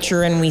create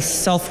culture and we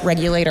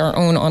self-regulate our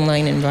own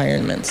online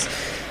environments.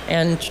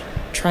 And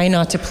try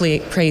not to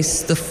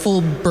place the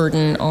full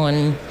burden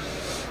on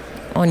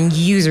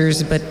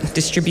users, but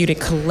distribute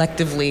it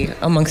collectively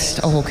amongst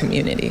a whole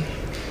community.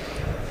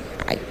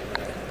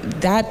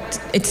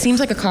 It seems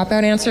like a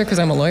cop-out answer because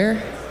I'm a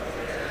lawyer,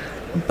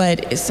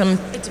 but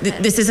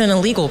this isn't a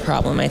legal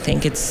problem. I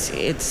think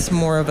it's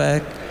more of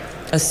a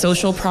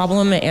social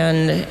problem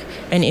and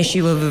an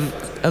issue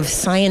of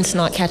science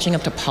not catching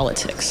up to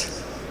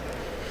politics.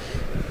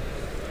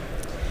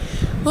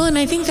 Well, and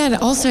I think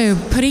that also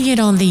putting it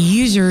on the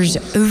users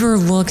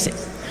overlooks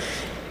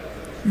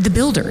the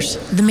builders,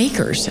 the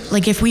makers.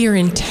 Like if we are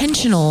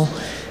intentional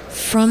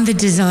from the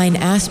design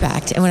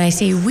aspect, and when I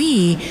say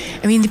we,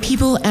 I mean the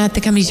people at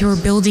the companies who are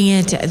building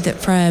it,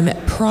 from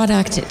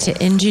product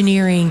to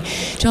engineering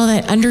to all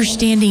that,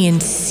 understanding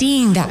and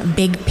seeing that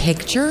big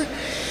picture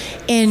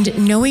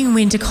and knowing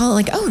when to call it,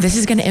 like, oh, this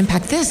is going to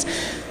impact this.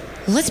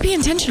 Let's be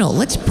intentional.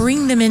 Let's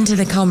bring them into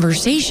the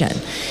conversation.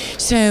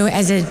 So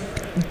as a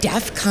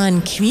DEF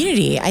CON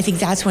community, I think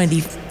that's one of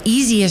the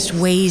easiest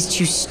ways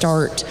to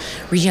start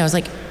reaching out, is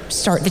like,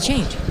 start the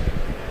change.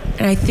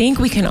 And I think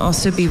we can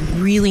also be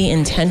really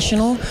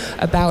intentional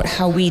about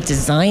how we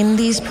design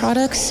these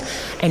products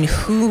and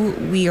who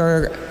we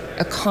are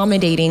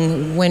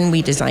accommodating when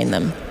we design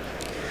them.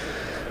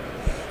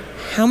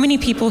 How many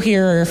people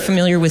here are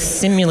familiar with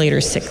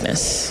simulator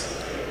sickness?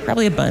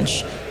 Probably a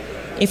bunch.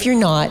 If you're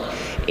not,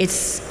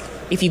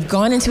 if you've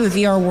gone into a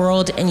VR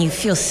world and you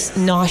feel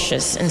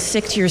nauseous and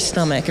sick to your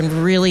stomach and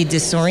really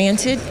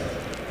disoriented,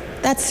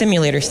 that's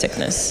simulator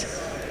sickness.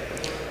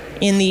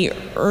 In the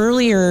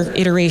earlier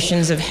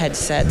iterations of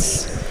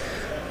headsets,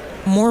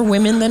 more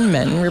women than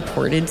men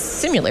reported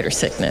simulator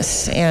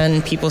sickness,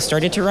 and people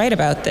started to write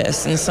about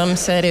this. And some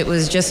said it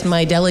was just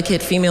my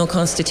delicate female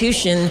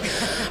constitution,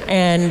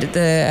 and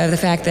the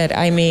fact that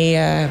I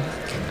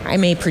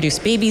may produce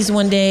babies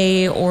one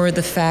day, or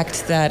the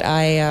fact that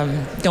I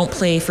don't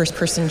play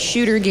first-person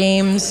shooter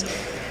games.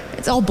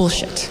 It's all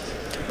bullshit.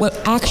 What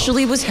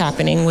actually was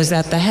happening was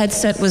that the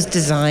headset was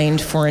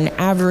designed for an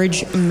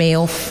average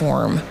male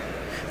form,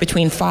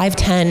 between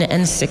 5'10"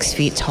 and 6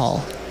 feet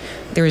tall.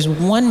 There is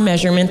one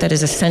measurement that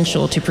is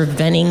essential to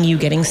preventing you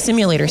getting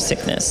simulator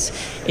sickness.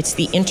 It's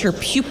the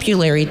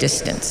interpupillary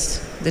distance,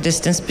 the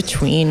distance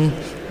between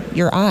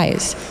your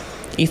eyes.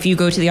 If you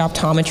go to the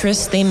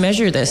optometrist, they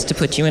measure this to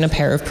put you in a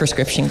pair of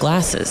prescription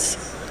glasses.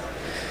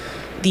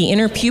 The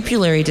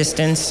interpupillary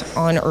distance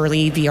on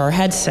early VR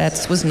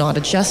headsets was not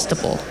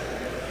adjustable.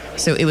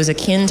 So it was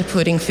akin to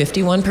putting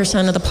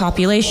 51% of the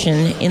population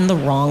in the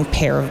wrong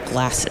pair of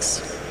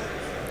glasses.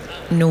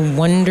 No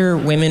wonder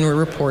women were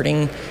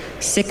reporting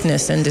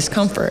sickness and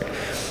discomfort.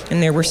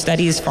 And there were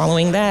studies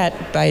following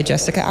that by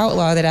Jessica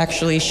Outlaw that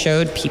actually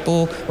showed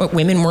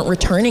women weren't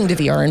returning to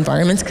VR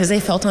environments because they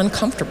felt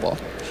uncomfortable.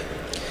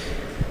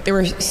 There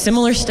were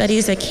similar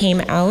studies that came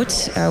out,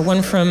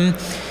 one from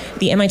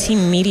the MIT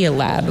Media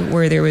Lab,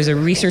 where there was a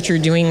researcher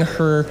doing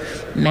her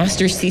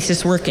master's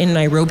thesis work in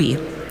Nairobi.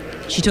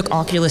 She took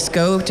Oculus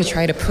Go to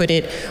try to put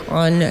it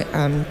on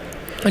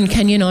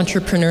Kenyan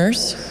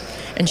entrepreneurs.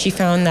 And she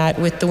found that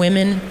with the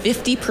women,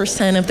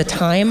 50% of the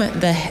time,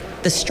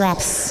 the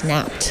strap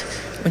snapped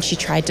when she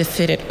tried to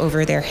fit it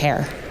over their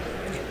hair.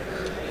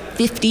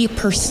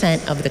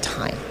 50% of the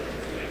time.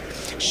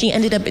 She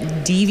ended up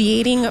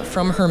deviating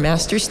from her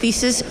master's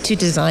thesis to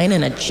design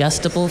an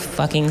adjustable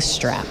fucking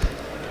strap.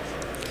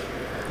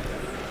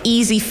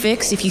 Easy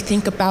fix if you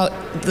think about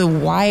the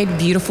wide,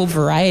 beautiful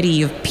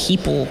variety of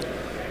people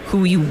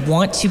who you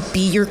want to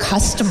be your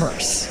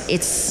customers.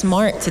 It's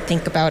smart to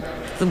think about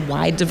the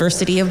wide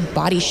diversity of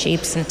body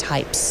shapes and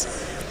types.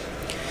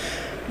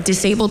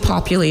 Disabled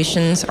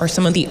populations are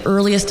some of the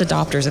earliest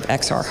adopters of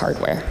XR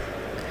hardware,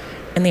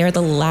 and they are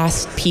the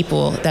last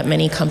people that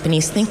many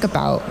companies think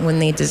about when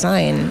they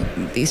design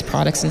these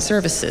products and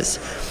services.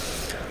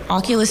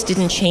 Oculus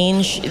didn't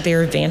change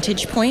their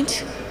vantage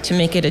point to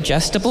make it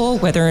adjustable,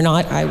 whether or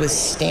not I was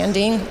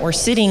standing or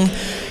sitting,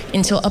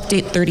 until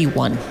update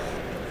 31.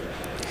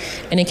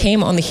 And it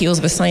came on the heels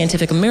of a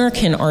Scientific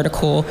American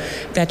article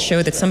that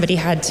showed that somebody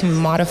had to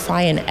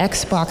modify an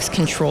Xbox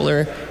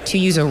controller to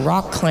use a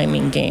rock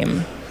climbing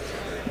game.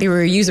 They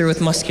were a user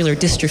with muscular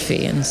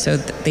dystrophy, and so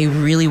they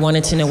really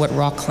wanted to know what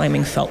rock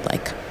climbing felt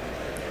like.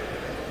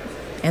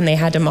 And they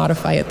had to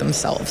modify it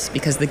themselves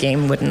because the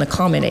game wouldn't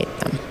accommodate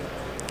them.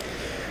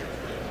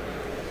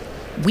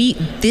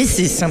 This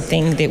is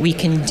something that we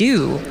can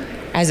do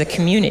as a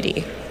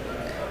community.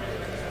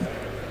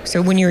 So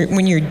when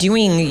you're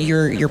doing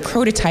your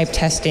prototype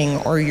testing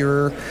or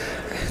your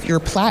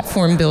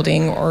platform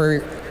building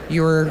or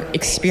your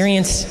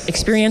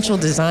experiential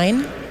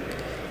design,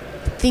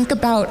 think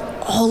about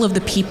all of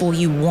the people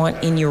you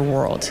want in your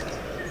world,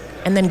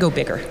 and then go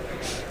bigger.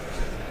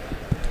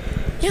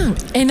 Yeah,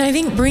 and I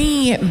think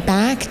bringing it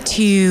back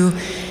to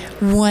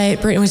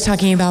what Brittan was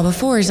talking about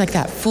before is like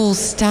that full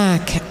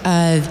stack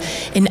of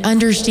an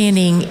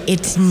understanding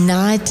it's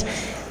not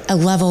a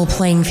level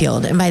playing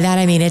field. And by that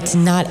I mean it's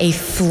not a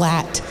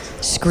flat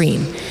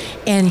screen.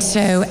 And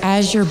so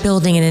as you're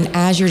building it and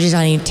as you're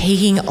designing,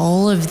 taking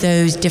all of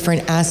those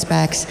different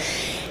aspects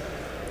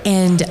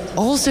and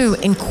also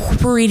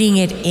incorporating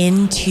it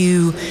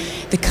into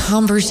the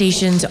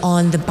conversations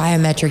on the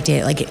biometric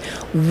data, like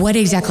what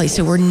exactly,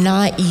 so we're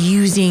not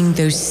using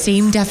those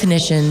same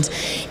definitions,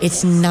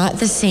 it's not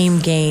the same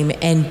game,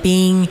 and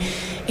being,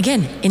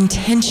 again,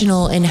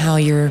 intentional in how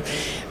you're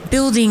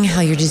building,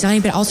 how you're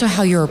designing, but also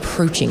how you're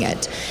approaching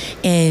it.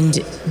 And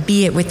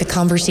be it with the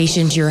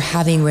conversations you're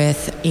having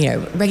with,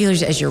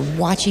 regulars as you're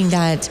watching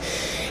that,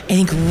 I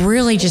think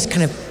really just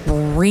kind of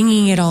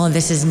bringing it all,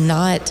 this is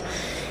not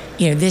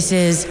this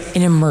is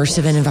an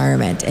immersive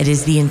environment. It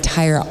is the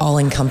entire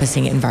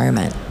all-encompassing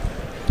environment.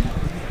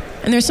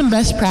 And there's some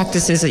best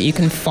practices that you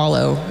can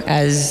follow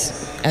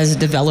as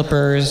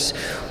developers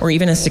or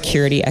even as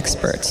security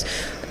experts.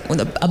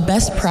 A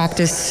best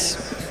practice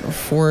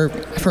for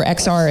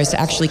XR is to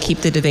actually keep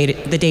the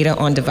data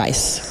on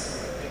device.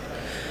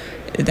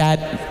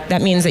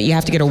 That means that you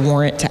have to get a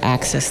warrant to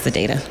access the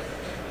data.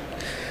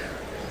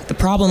 The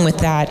problem with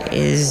that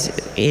is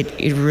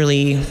it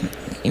really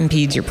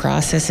impedes your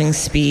processing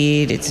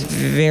speed. It's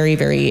very,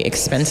 very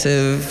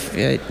expensive.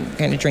 It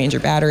kind of drains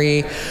your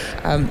battery.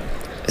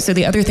 So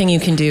the other thing you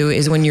can do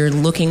is when you're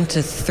looking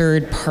to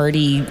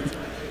third-party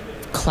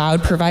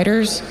cloud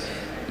providers,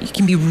 you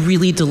can be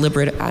really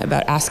deliberate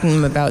about asking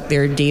them about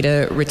their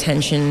data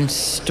retention,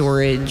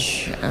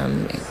 storage,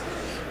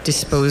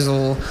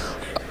 disposal,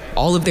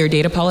 all of their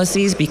data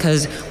policies,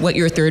 because what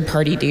your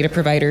third-party data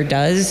provider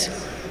does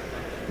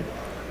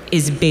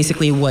is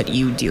basically what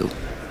you do.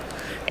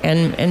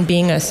 And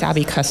being a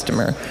savvy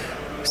customer.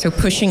 So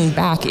pushing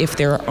back if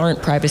there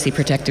aren't privacy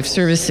protective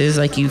services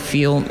like you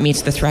feel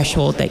meets the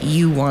threshold that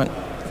you want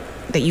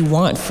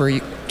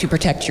to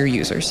protect your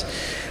users.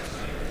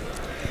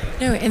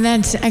 No, and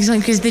that's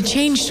excellent, because the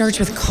change starts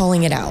with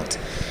calling it out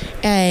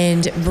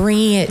and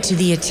bringing it to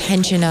the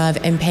attention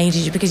of and paying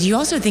attention, because you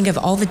also think of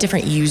all the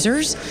different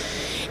users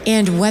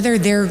and whether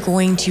they're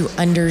going to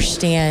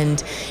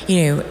understand,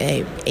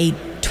 a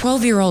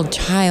 12-year-old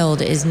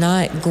child is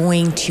not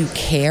going to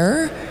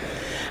care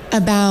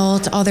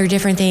about all their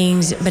different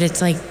things, but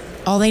it's like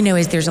all they know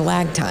is there's a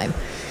lag time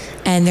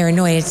and they're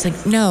annoyed. It's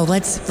like, no,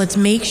 let's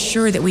make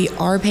sure that we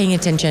are paying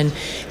attention,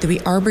 that we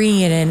are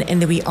bringing it in,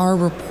 and that we are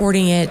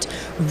reporting it,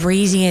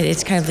 raising it.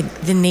 It's kind of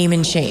like the name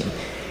and shame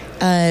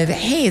of,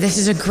 hey, this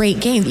is a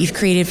great game that you've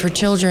created for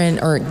children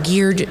or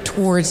geared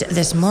towards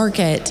this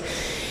market.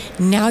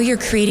 Now you're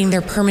creating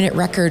their permanent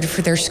record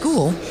for their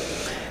school,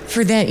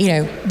 for that,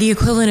 the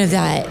equivalent of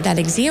that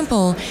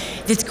example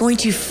that's going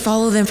to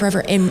follow them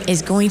forever and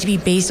is going to be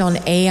based on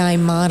AI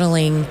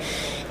modeling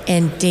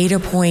and data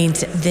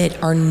points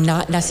that are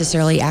not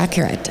necessarily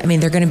accurate. I mean,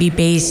 they're going to be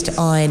based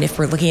on, if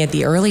we're looking at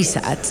the early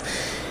sets,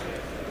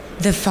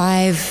 the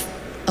 5'11",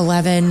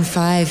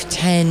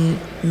 5'10"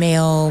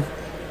 male,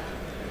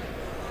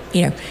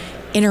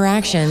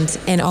 interactions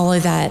and all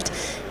of that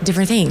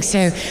different things.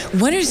 So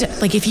what is,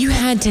 like, if you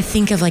had to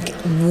think of like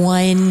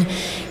one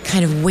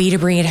kind of way to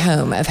bring it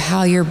home of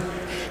how you're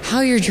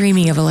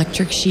dreaming of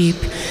electric sheep,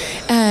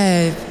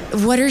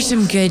 what are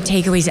some good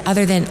takeaways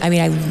other than,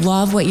 I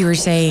love what you were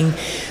saying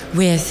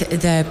with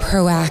the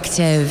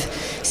proactive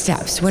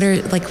steps.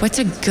 What's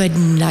a good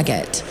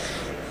nugget?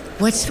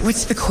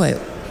 What's the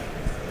quote?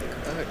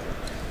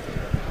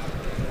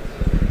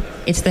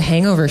 It's the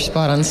hangover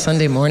spot on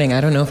Sunday morning.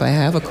 I don't know if I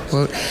have a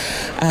quote.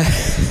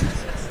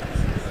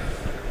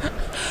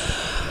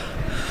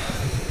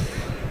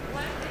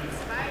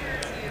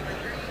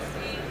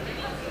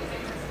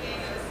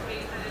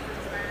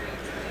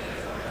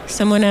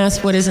 Someone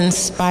asked what is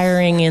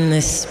inspiring in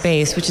this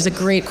space, which is a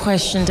great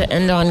question to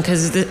end on,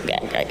 because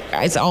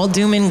it's all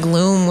doom and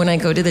gloom when I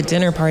go to the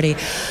dinner party.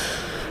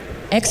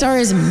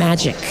 XR is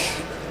magic.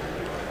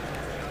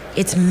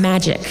 It's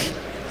magic.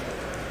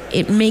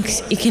 It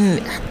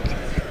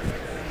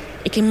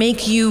can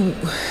make you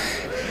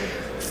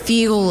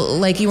feel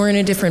like you are in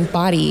a different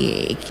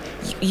body.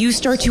 You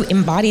start to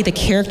embody the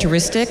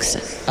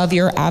characteristics of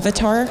your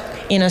avatar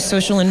in a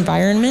social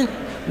environment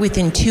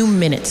within 2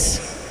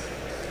 minutes.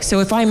 So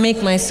if I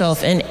make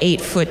myself an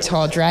 8-foot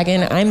tall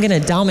dragon, I'm gonna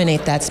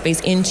dominate that space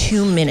in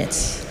 2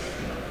 minutes.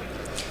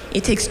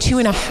 It takes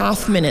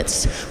 2.5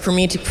 minutes for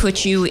me to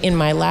put you in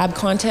my lab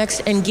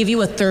context and give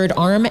you a third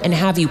arm and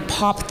have you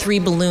pop 3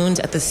 balloons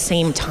at the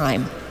same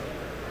time.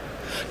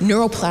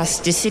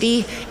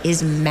 Neuroplasticity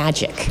is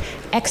magic.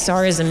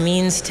 XR is a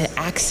means to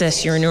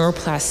access your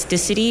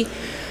neuroplasticity.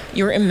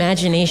 Your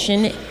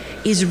imagination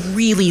is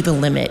really the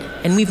limit,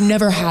 and we've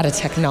never had a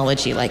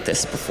technology like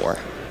this before.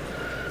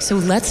 So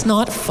let's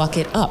not fuck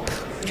it up.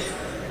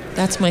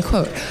 That's my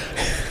quote.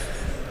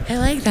 I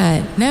like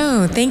that.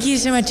 No, thank you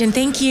so much. And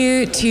thank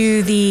you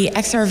to the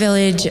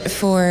XRVillage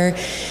for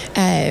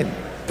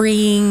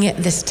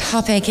bringing this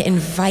topic,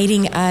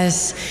 inviting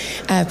us.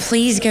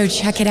 Please go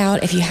check it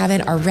out if you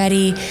haven't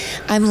already.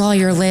 I'm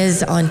Lawyer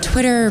Liz on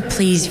Twitter.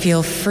 Please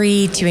feel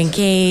free to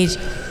engage.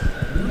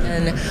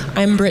 And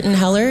I'm Brittan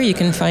Heller. You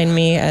can find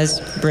me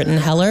as Brittan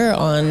Heller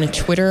on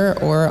Twitter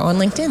or on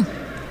LinkedIn.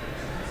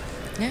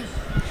 Yeah.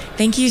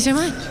 Thank you so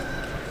much.